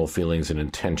personal feelings and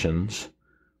intentions.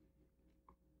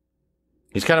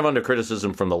 He's kind of under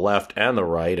criticism from the left and the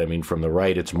right. I mean, from the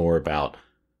right, it's more about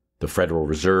the Federal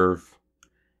Reserve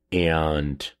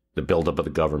and the buildup of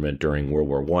the government during World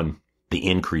War I, the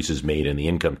increases made in the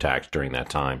income tax during that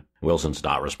time. Wilson's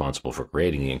not responsible for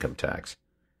creating the income tax.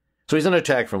 So he's under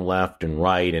attack from left and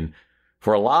right, and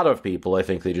for a lot of people, I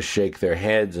think they just shake their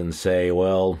heads and say,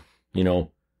 well,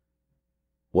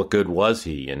 what good was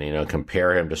he? And,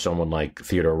 compare him to someone like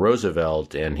Theodore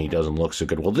Roosevelt, and he doesn't look so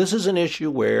good. Well, this is an issue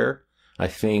where I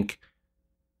think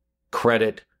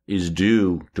credit is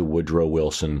due to Woodrow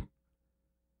Wilson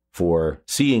for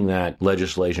seeing that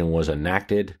legislation was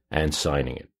enacted and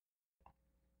signing it.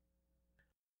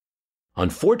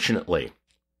 Unfortunately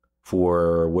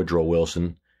for Woodrow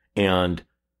Wilson and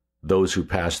those who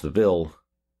passed the bill,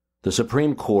 the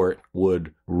Supreme Court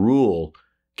would rule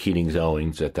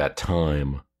Keatings-Owens at that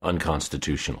time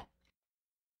unconstitutional.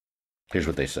 Here's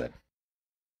what they said.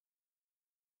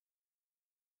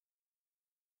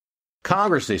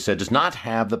 Congress, they said, does not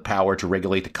have the power to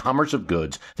regulate the commerce of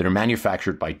goods that are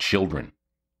manufactured by children.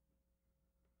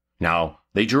 Now,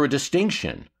 they drew a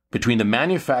distinction between the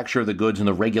manufacture of the goods and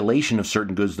the regulation of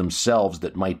certain goods themselves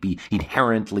that might be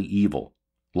inherently evil,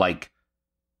 like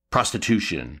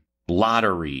prostitution,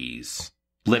 lotteries,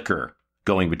 liquor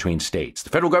going between states.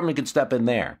 The federal government can step in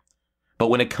there. But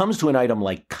when it comes to an item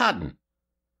like cotton,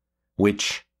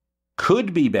 which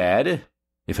could be bad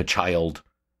if a child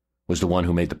was the one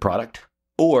who made the product,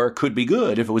 or could be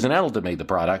good if it was an adult that made the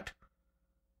product,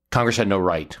 Congress had no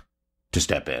right to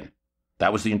step in.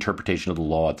 That was the interpretation of the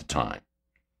law at the time.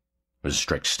 It was a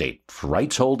strict state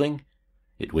rights holding.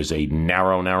 It was a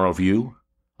narrow view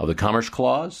of the Commerce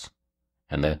Clause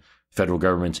and the federal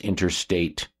government's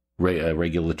interstate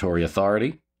regulatory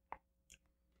authority.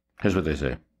 Here's what they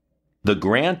say. The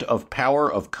grant of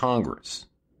power of Congress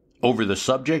over the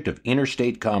subject of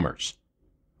interstate commerce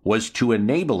was to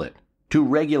enable it to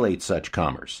regulate such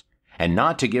commerce, and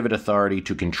not to give it authority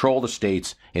to control the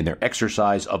states in their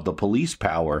exercise of the police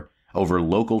power over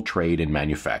local trade and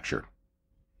manufacture.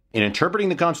 In interpreting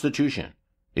the Constitution,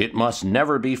 it must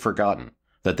never be forgotten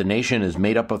that the nation is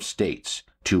made up of states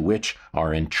to which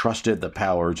are entrusted the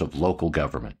powers of local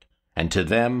government, and to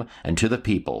them and to the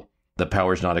people the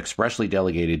powers not expressly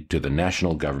delegated to the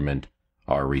national government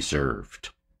are reserved.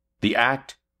 The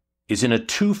act is in a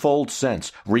twofold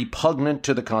sense repugnant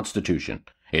to the Constitution.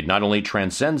 It not only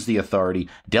transcends the authority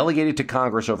delegated to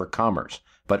Congress over commerce,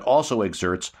 but also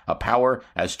exerts a power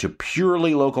as to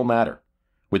purely local matter,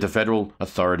 where the federal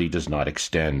authority does not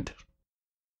extend.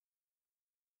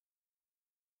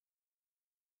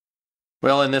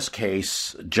 Well, in this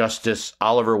case, Justice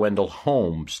Oliver Wendell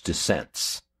Holmes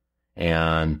dissents,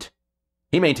 and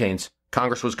he maintains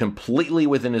Congress was completely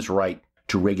within his right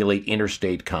to regulate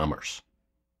interstate commerce.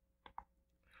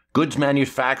 Goods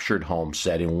manufactured, Holmes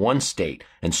said, in one state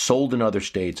and sold in other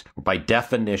states were by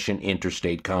definition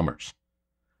interstate commerce.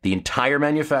 The entire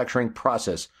manufacturing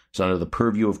process is under the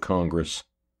purview of Congress,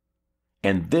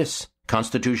 and this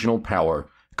constitutional power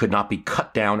could not be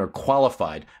cut down or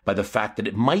qualified by the fact that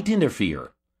it might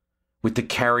interfere with the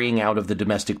carrying out of the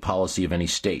domestic policy of any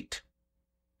state.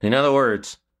 In other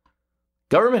words,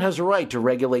 Government has a right to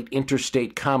regulate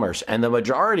interstate commerce, and the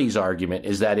majority's argument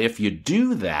is that if you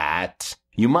do that,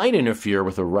 you might interfere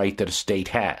with a right that a state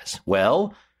has.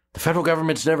 Well, the federal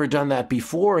government's never done that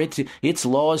before. Its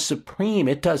law is supreme.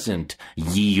 It doesn't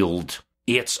yield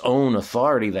its own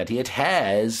authority that it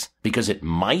has because it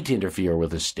might interfere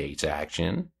with a state's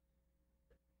action.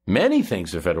 Many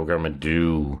things the federal government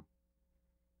do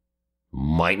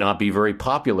might not be very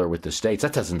popular with the states.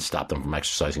 That doesn't stop them from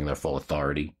exercising their full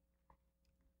authority.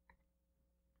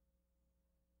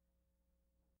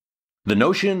 The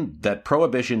notion that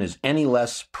prohibition is any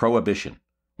less prohibition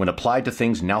when applied to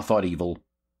things now thought evil,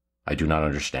 I do not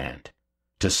understand.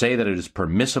 To say that it is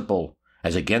permissible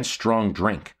as against strong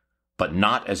drink, but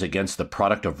not as against the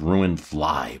product of ruined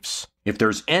lives. If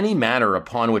there's any matter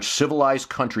upon which civilized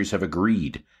countries have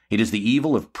agreed, it is the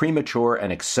evil of premature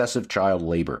and excessive child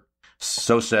labor.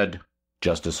 So said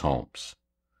Justice Holmes.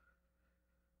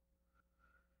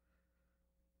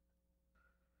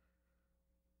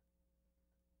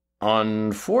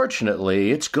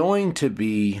 Unfortunately, it's going to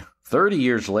be 30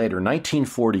 years later,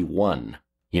 1941,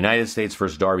 United States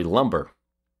versus Darby Lumber,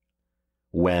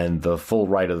 when the full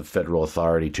right of the federal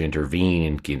authority to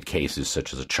intervene in cases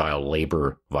such as a child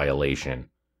labor violation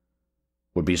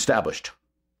would be established.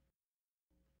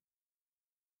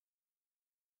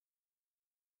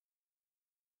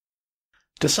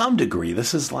 To some degree,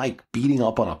 this is like beating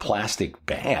up on a plastic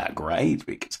bag, right?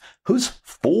 Because who's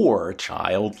for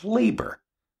child labor?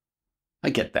 I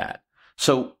get that.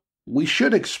 So we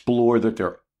should explore that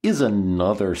there is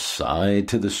another side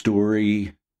to the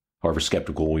story, however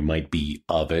skeptical we might be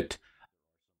of it.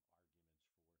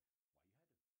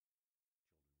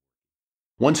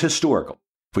 One's historical.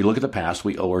 If we look at the past,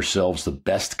 we owe ourselves the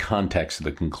best context of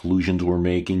the conclusions we're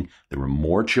making. There were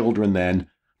more children then.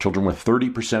 Children were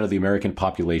 30% of the American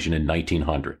population in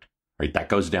 1900. Right? That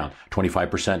goes down. 25%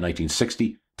 in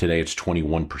 1960. Today it's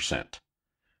 21%.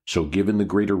 So given the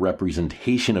greater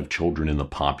representation of children in the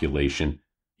population,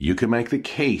 you can make the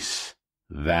case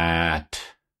that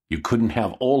you couldn't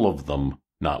have all of them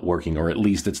not working, or at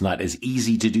least it's not as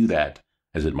easy to do that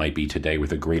as it might be today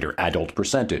with a greater adult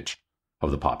percentage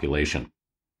of the population.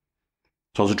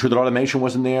 It's also true that automation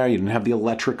wasn't there. You didn't have the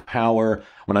electric power.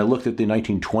 When I looked at the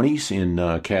 1920s in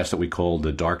a cast that we called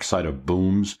The Dark Side of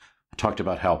Booms, I talked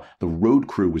about how the road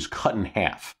crew was cut in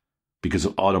half because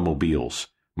of automobiles,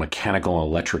 mechanical and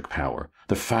electric power.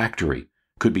 The factory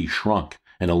could be shrunk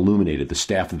and illuminated, the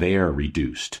staff there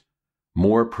reduced.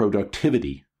 More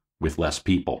productivity with less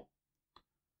people.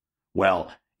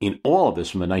 Well, in all of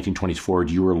this from the 1920s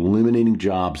forward, you were eliminating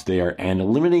jobs there and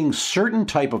eliminating certain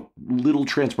type of little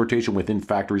transportation within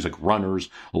factories like runners,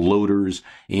 loaders,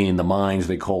 in the mines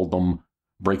they called them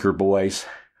breaker boys.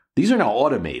 These are now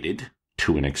automated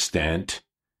to an extent.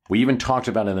 We even talked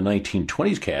about in the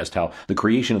 1920s cast how the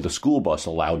creation of the school bus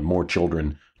allowed more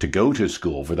children to go to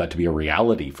school, for that to be a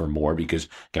reality for more, because you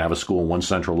can have a school in one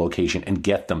central location and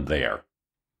get them there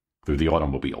through the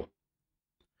automobile.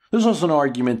 There's also an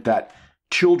argument that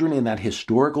children in that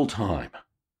historical time,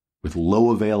 with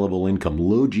low available income,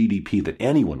 low GDP that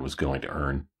anyone was going to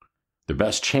earn, the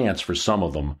best chance for some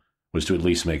of them was to at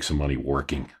least make some money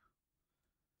working.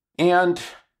 And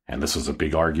this was a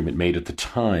big argument made at the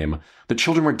time, the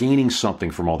children were gaining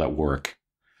something from all that work.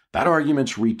 That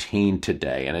argument's retained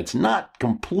today, and it's not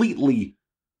completely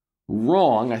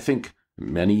wrong. I think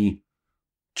many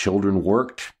children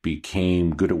worked,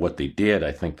 became good at what they did.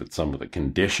 I think that some of the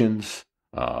conditions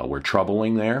were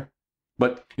troubling there.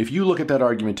 But if you look at that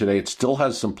argument today, it still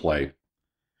has some play.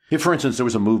 If, for instance, there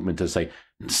was a movement to say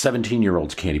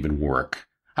 17-year-olds can't even work,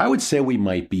 I would say we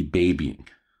might be babying.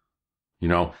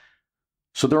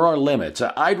 So there are limits.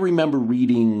 I'd remember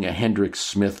reading a Hendrik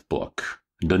Smith book,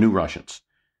 The New Russians,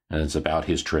 and it's about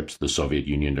his trips to the Soviet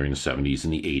Union during the 70s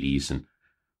and the 80s. And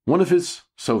one of his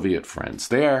Soviet friends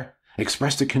there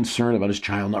expressed a concern about his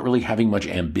child not really having much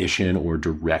ambition or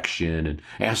direction, and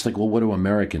asked, well, what do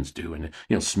Americans do? And,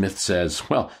 Smith says,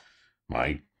 well,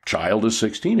 my child is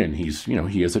 16 and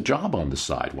he has a job on the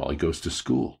side while he goes to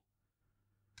school.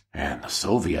 And the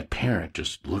Soviet parent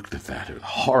just looked at that with a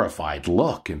horrified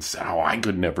look and said, I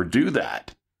could never do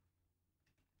that.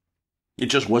 It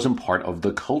just wasn't part of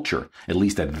the culture, at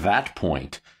least at that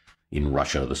point in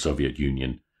Russia, the Soviet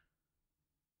Union.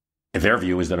 Their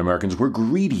view is that Americans were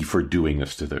greedy for doing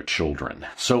this to their children.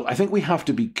 So I think we have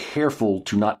to be careful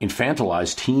to not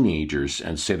infantilize teenagers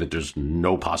and say that there's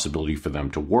no possibility for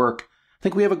them to work. I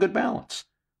think we have a good balance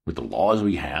with the laws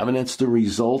we have, and it's the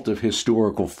result of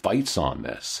historical fights on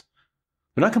this.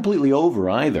 They're not completely over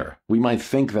either. We might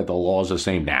think that the law is the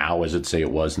same now as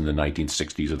it was in the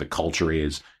 1960s, or the culture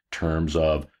is, in terms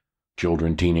of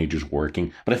children, teenagers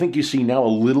working. But I think you see now a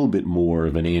little bit more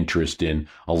of an interest in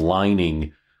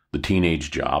aligning the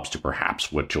teenage jobs to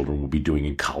perhaps what children will be doing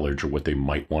in college or what they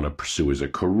might want to pursue as a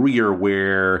career,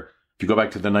 where if you go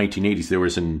back to the 1980s, there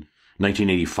was an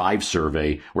 1985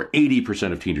 survey where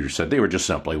 80% of teenagers said they were just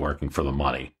simply working for the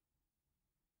money.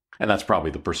 And that's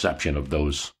probably the perception of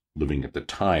those living at the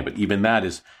time. But even that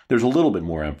is, there's a little bit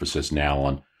more emphasis now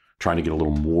on trying to get a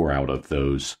little more out of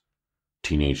those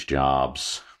teenage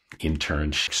jobs,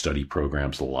 interns, study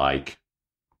programs, the like.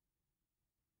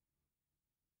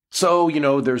 So,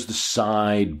 there's the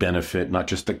side benefit, not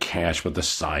just the cash, but the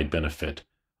side benefit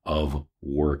of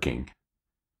working.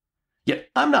 Yet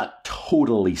I'm not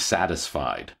totally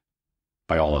satisfied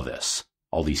by all of this,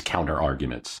 all these counter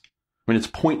arguments. I mean, it's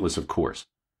pointless, of course,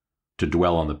 to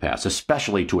dwell on the past,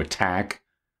 especially to attack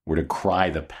or to cry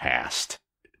the past.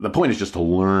 The point is just to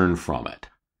learn from it.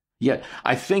 Yet,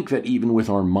 I think that even with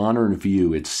our modern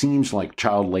view, it seems like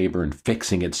child labor and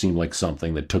fixing it seemed like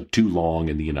something that took too long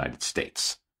in the United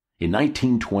States. In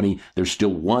 1920, there's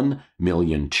still 1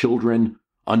 million children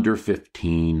under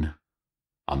 15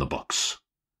 on the books,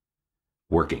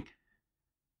 working.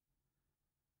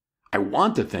 I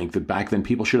want to think that back then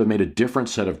people should have made a different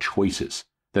set of choices,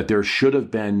 that there should have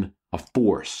been a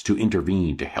force to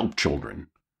intervene to help children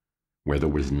where there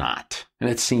was not.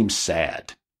 And it seems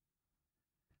sad.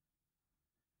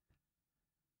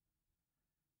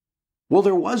 Well,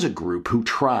 there was a group who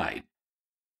tried.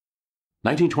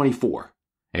 1924,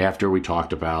 after we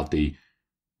talked about the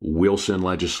Wilson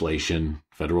legislation,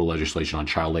 federal legislation on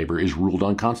child labor is ruled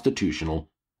unconstitutional,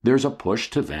 there's a push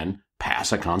to then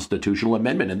pass a constitutional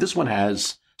amendment. And this one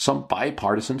has some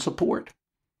bipartisan support.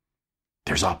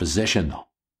 There's opposition, though.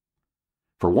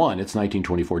 For one, it's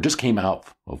 1924, just came out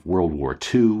of World War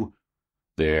II.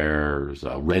 There's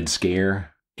a Red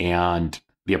Scare, and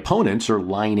the opponents are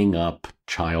lining up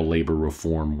child labor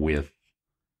reform with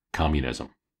communism.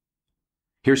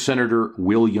 Here's Senator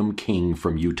William King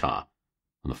from Utah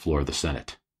on the floor of the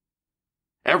Senate.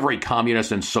 Every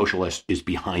communist and socialist is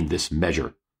behind this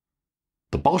measure.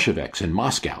 The Bolsheviks in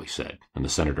Moscow, he said, and the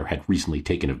senator had recently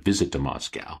taken a visit to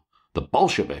Moscow. The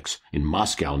Bolsheviks in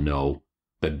Moscow know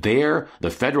that there the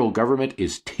federal government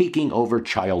is taking over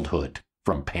childhood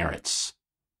from parents.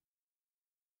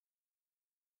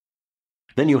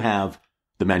 Then you have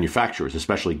the manufacturers,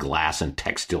 especially glass and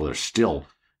textile, are still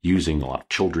using a lot of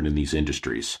children in these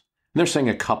industries. And they're saying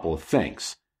a couple of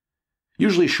things.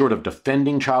 Usually short of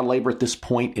defending child labor at this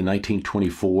point in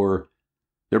 1924,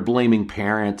 they're blaming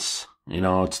parents.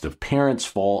 It's the parents'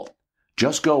 fault.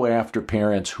 Just go after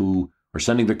parents who are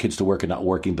sending their kids to work and not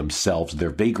working themselves.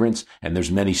 They're vagrants, and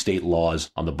there's many state laws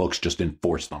on the books, just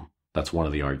enforce them. That's one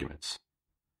of the arguments.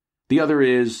 The other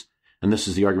is, and this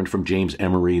is the argument from James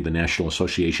Emery, the National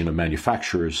Association of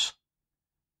Manufacturers,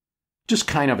 just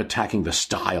kind of attacking the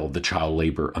style of the child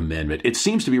labor amendment. It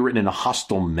seems to be written in a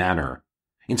hostile manner,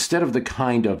 instead of the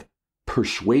kind of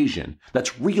persuasion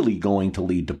that's really going to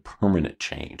lead to permanent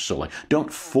change. So,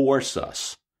 don't force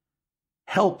us.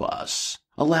 Help us.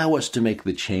 Allow us to make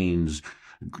the change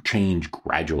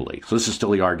gradually. So this is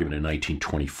still the argument in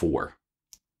 1924.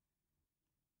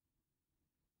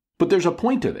 But there's a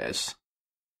point to this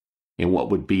in what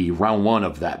would be round one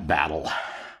of that battle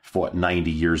fought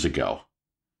 90 years ago.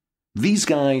 These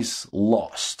guys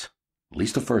lost, at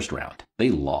least the first round. They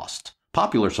lost.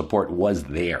 Popular support was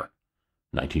there,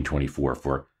 1924,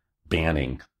 for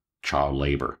banning child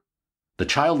labor. The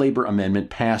child labor amendment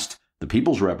passed the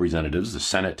people's representatives, the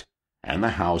Senate, and the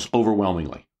House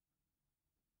overwhelmingly.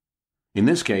 In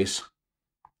this case,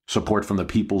 support from the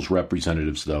people's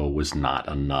representatives, though, was not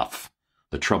enough.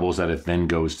 The trouble is that it then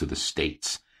goes to the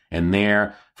states. And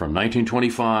there, from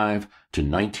 1925 to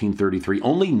 1933,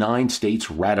 only 9 states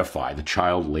ratify the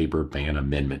child labor ban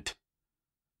amendment.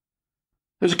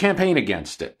 There's a campaign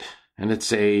against it, and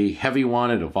it's a heavy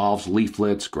one. It involves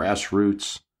leaflets,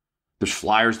 grassroots. There's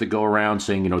flyers that go around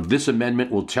saying, this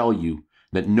amendment will tell you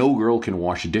that no girl can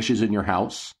wash dishes in your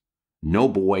house, no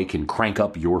boy can crank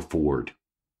up your Ford.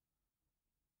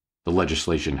 The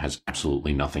legislation has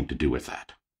absolutely nothing to do with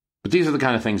that. But these are the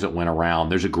kind of things that went around.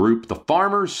 There's a group, the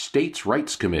Farmers States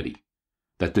Rights Committee,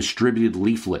 that distributed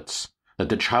leaflets that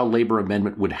the child labor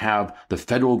amendment would have the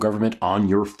federal government on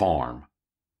your farm.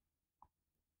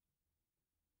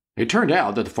 It turned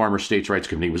out that the Farmers States Rights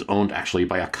Committee was owned actually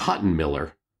by a cotton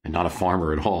miller and not a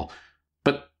farmer at all.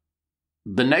 But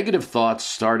the negative thoughts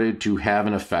started to have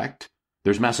an effect.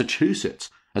 There's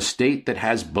Massachusetts, a state that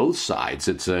has both sides.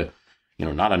 It's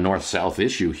not a north-south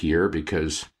issue here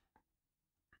because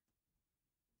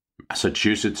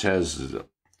Massachusetts has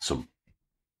some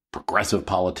progressive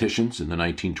politicians in the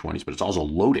 1920s, but it's also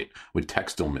loaded with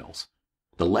textile mills.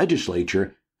 The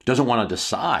legislature doesn't want to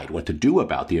decide what to do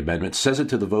about the amendment, says it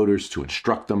to the voters to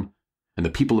instruct them, and the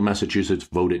people of Massachusetts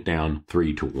vote it down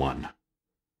 3-1.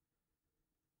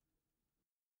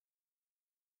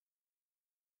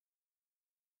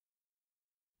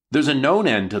 There's a known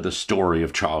end to the story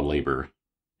of child labor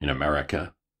in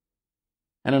America,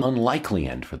 and an unlikely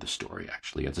end for the story,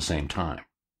 actually, at the same time.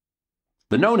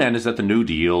 The known end is that the New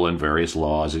Deal and various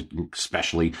laws,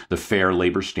 especially the Fair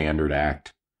Labor Standard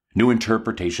Act, new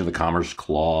interpretation of the Commerce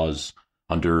Clause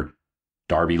under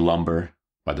Darby Lumber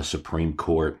by the Supreme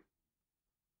Court.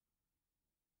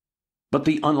 But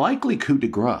the unlikely coup de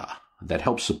grace that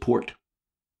helps support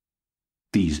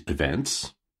these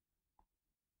events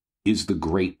is the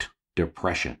Great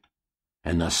Depression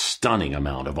and the stunning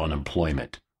amount of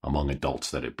unemployment among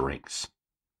adults that it brings.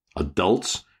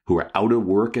 Adults who are out of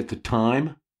work at the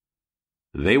time,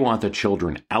 they want the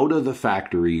children out of the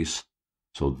factories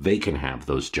so they can have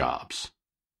those jobs.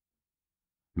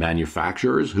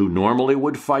 Manufacturers who normally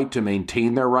would fight to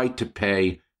maintain their right to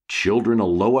pay children a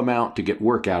low amount to get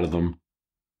work out of them,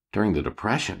 during the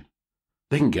Depression,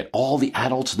 they can get all the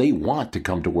adults they want to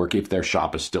come to work if their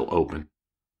shop is still open.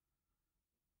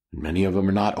 Many of them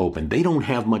are not open. They don't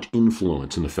have much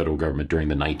influence in the federal government during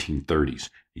the 1930s.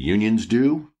 Unions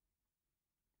do.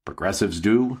 Progressives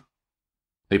do.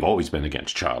 They've always been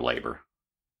against child labor.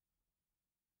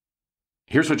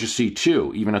 Here's what you see,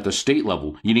 too. Even at the state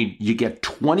level, you get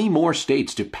 20 more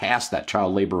states to pass that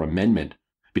child labor amendment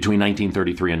between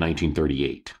 1933 and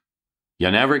 1938.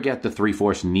 You never get the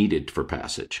 3/4 needed for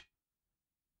passage.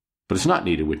 But it's not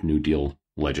needed with New Deal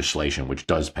legislation, which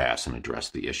does pass and address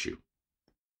the issue.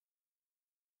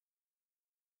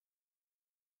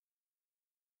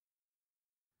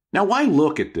 Now, why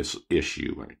look at this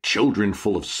issue? Children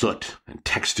full of soot and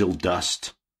textile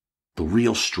dust, the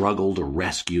real struggle to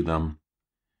rescue them.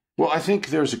 Well, I think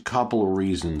there's a couple of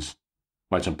reasons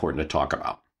why it's important to talk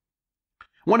about.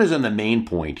 One is, and the main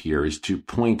point here, is to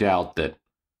point out that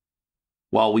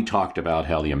while we talked about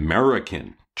how the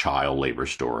American child labor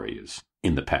story is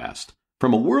in the past,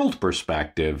 from a world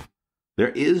perspective,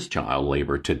 there is child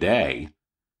labor today.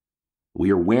 We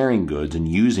are wearing goods and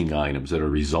using items that are a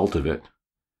result of it.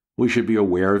 We should be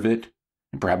aware of it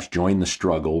and perhaps join the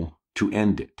struggle to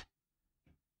end it.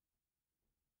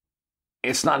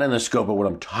 It's not in the scope of what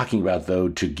I'm talking about, though,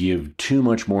 to give too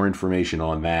much more information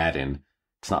on that, and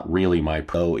it's not really my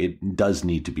pro. It does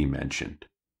need to be mentioned.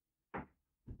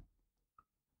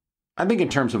 I think in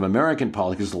terms of American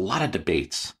politics, there's a lot of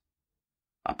debates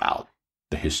about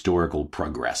the historical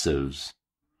progressives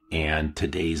and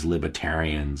today's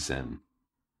libertarians, and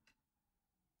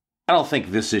I don't think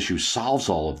this issue solves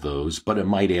all of those, but it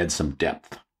might add some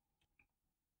depth.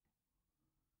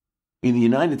 In the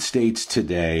United States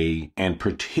today, and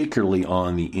particularly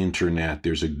on the internet,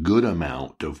 there's a good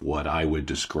amount of what I would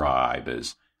describe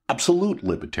as absolute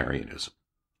libertarianism.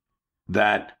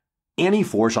 That any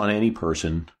force on any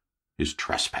person is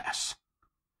trespass.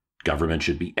 Government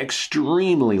should be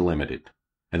extremely limited,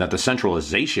 and that the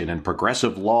centralization and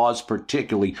progressive laws,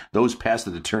 particularly those passed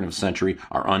at the turn of the century,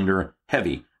 are under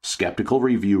heavy skeptical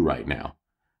review right now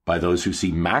by those who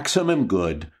see maximum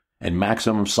good and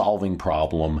maximum solving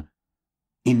problem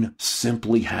in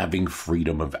simply having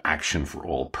freedom of action for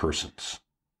all persons.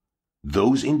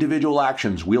 Those individual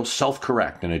actions will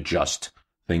self-correct and adjust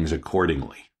things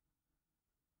accordingly.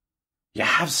 You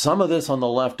have some of this on the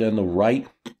left and the right,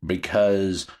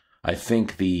 because I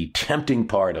think the tempting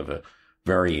part of a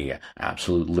very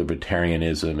absolute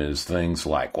libertarianism is things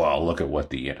like, well, look at what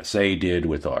the NSA did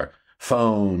with our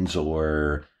phones,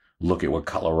 or look at what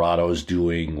Colorado's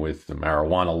doing with the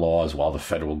marijuana laws while the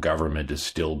federal government is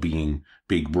still being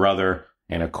Big Brother.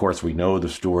 And of course, we know the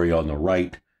story on the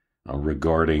right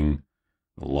regarding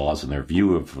the laws and their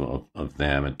view of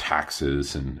them, and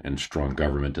taxes and strong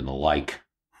government and the like.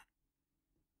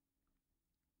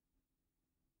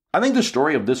 I think the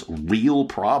story of this real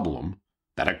problem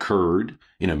that occurred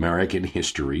in American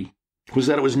history was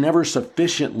that it was never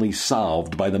sufficiently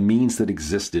solved by the means that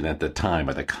existed at the time,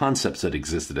 by the concepts that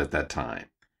existed at that time.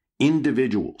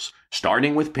 Individuals,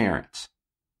 starting with parents,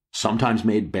 sometimes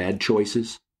made bad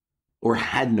choices or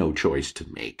had no choice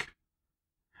to make.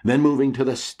 Then moving to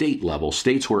the state level,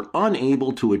 states were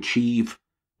unable to achieve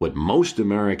what most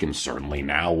Americans certainly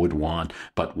now would want,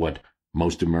 but what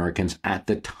most Americans at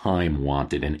the time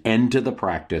wanted: an end to the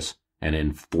practice and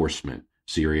enforcement,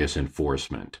 serious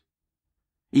enforcement.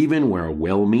 Even where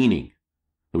well-meaning,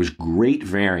 there was great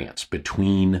variance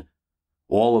between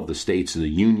all of the states of the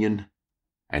Union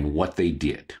and what they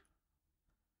did.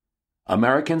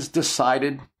 Americans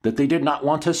decided that they did not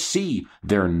want to see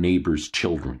their neighbors'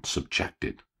 children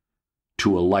subjected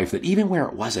to a life that, even where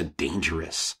it wasn't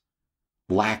dangerous,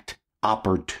 lacked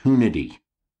opportunity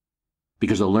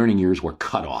because the learning years were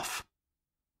cut off.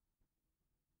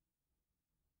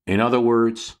 In other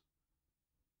words,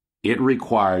 it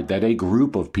required that a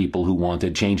group of people who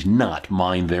wanted change not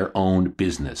mind their own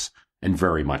business and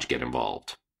very much get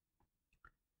involved.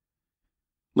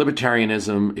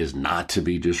 Libertarianism is not to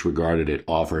be disregarded. It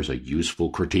offers a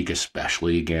useful critique,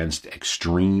 especially against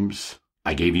extremes.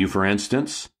 I gave you, for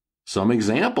instance, some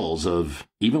examples of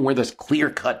even where this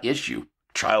clear-cut issue,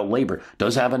 child labor,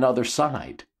 does have another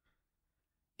side.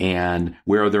 And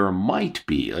where there might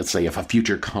be, let's say, if a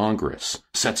future Congress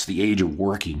sets the age of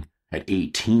working at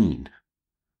 18,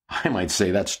 I might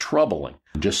say that's troubling.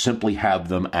 Just simply have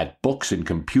them at books and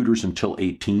computers until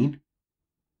 18.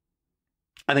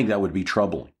 I think that would be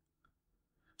troubling.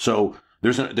 So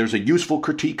there's a useful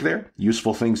critique there,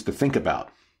 useful things to think about.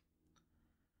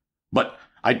 But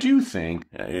I do think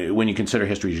when you consider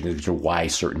history, you consider why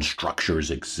certain structures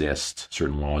exist,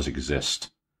 certain laws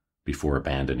exist before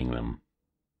abandoning them.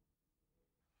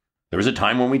 There was a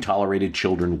time when we tolerated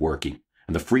children working,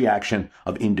 and the free action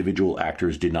of individual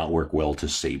actors did not work well to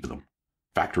save them.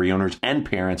 Factory owners and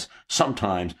parents,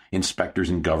 sometimes inspectors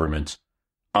and governments,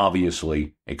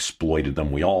 obviously exploited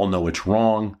them. We all know it's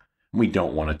wrong. We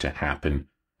don't want it to happen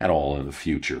at all in the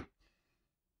future.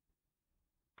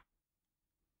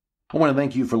 I want to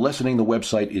thank you for listening. The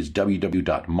website is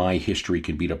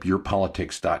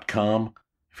www.myhistorycanbeatupyourpolitics.com.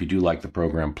 If you do like the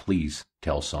program, please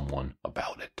tell someone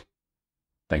about it.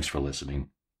 Thanks for listening.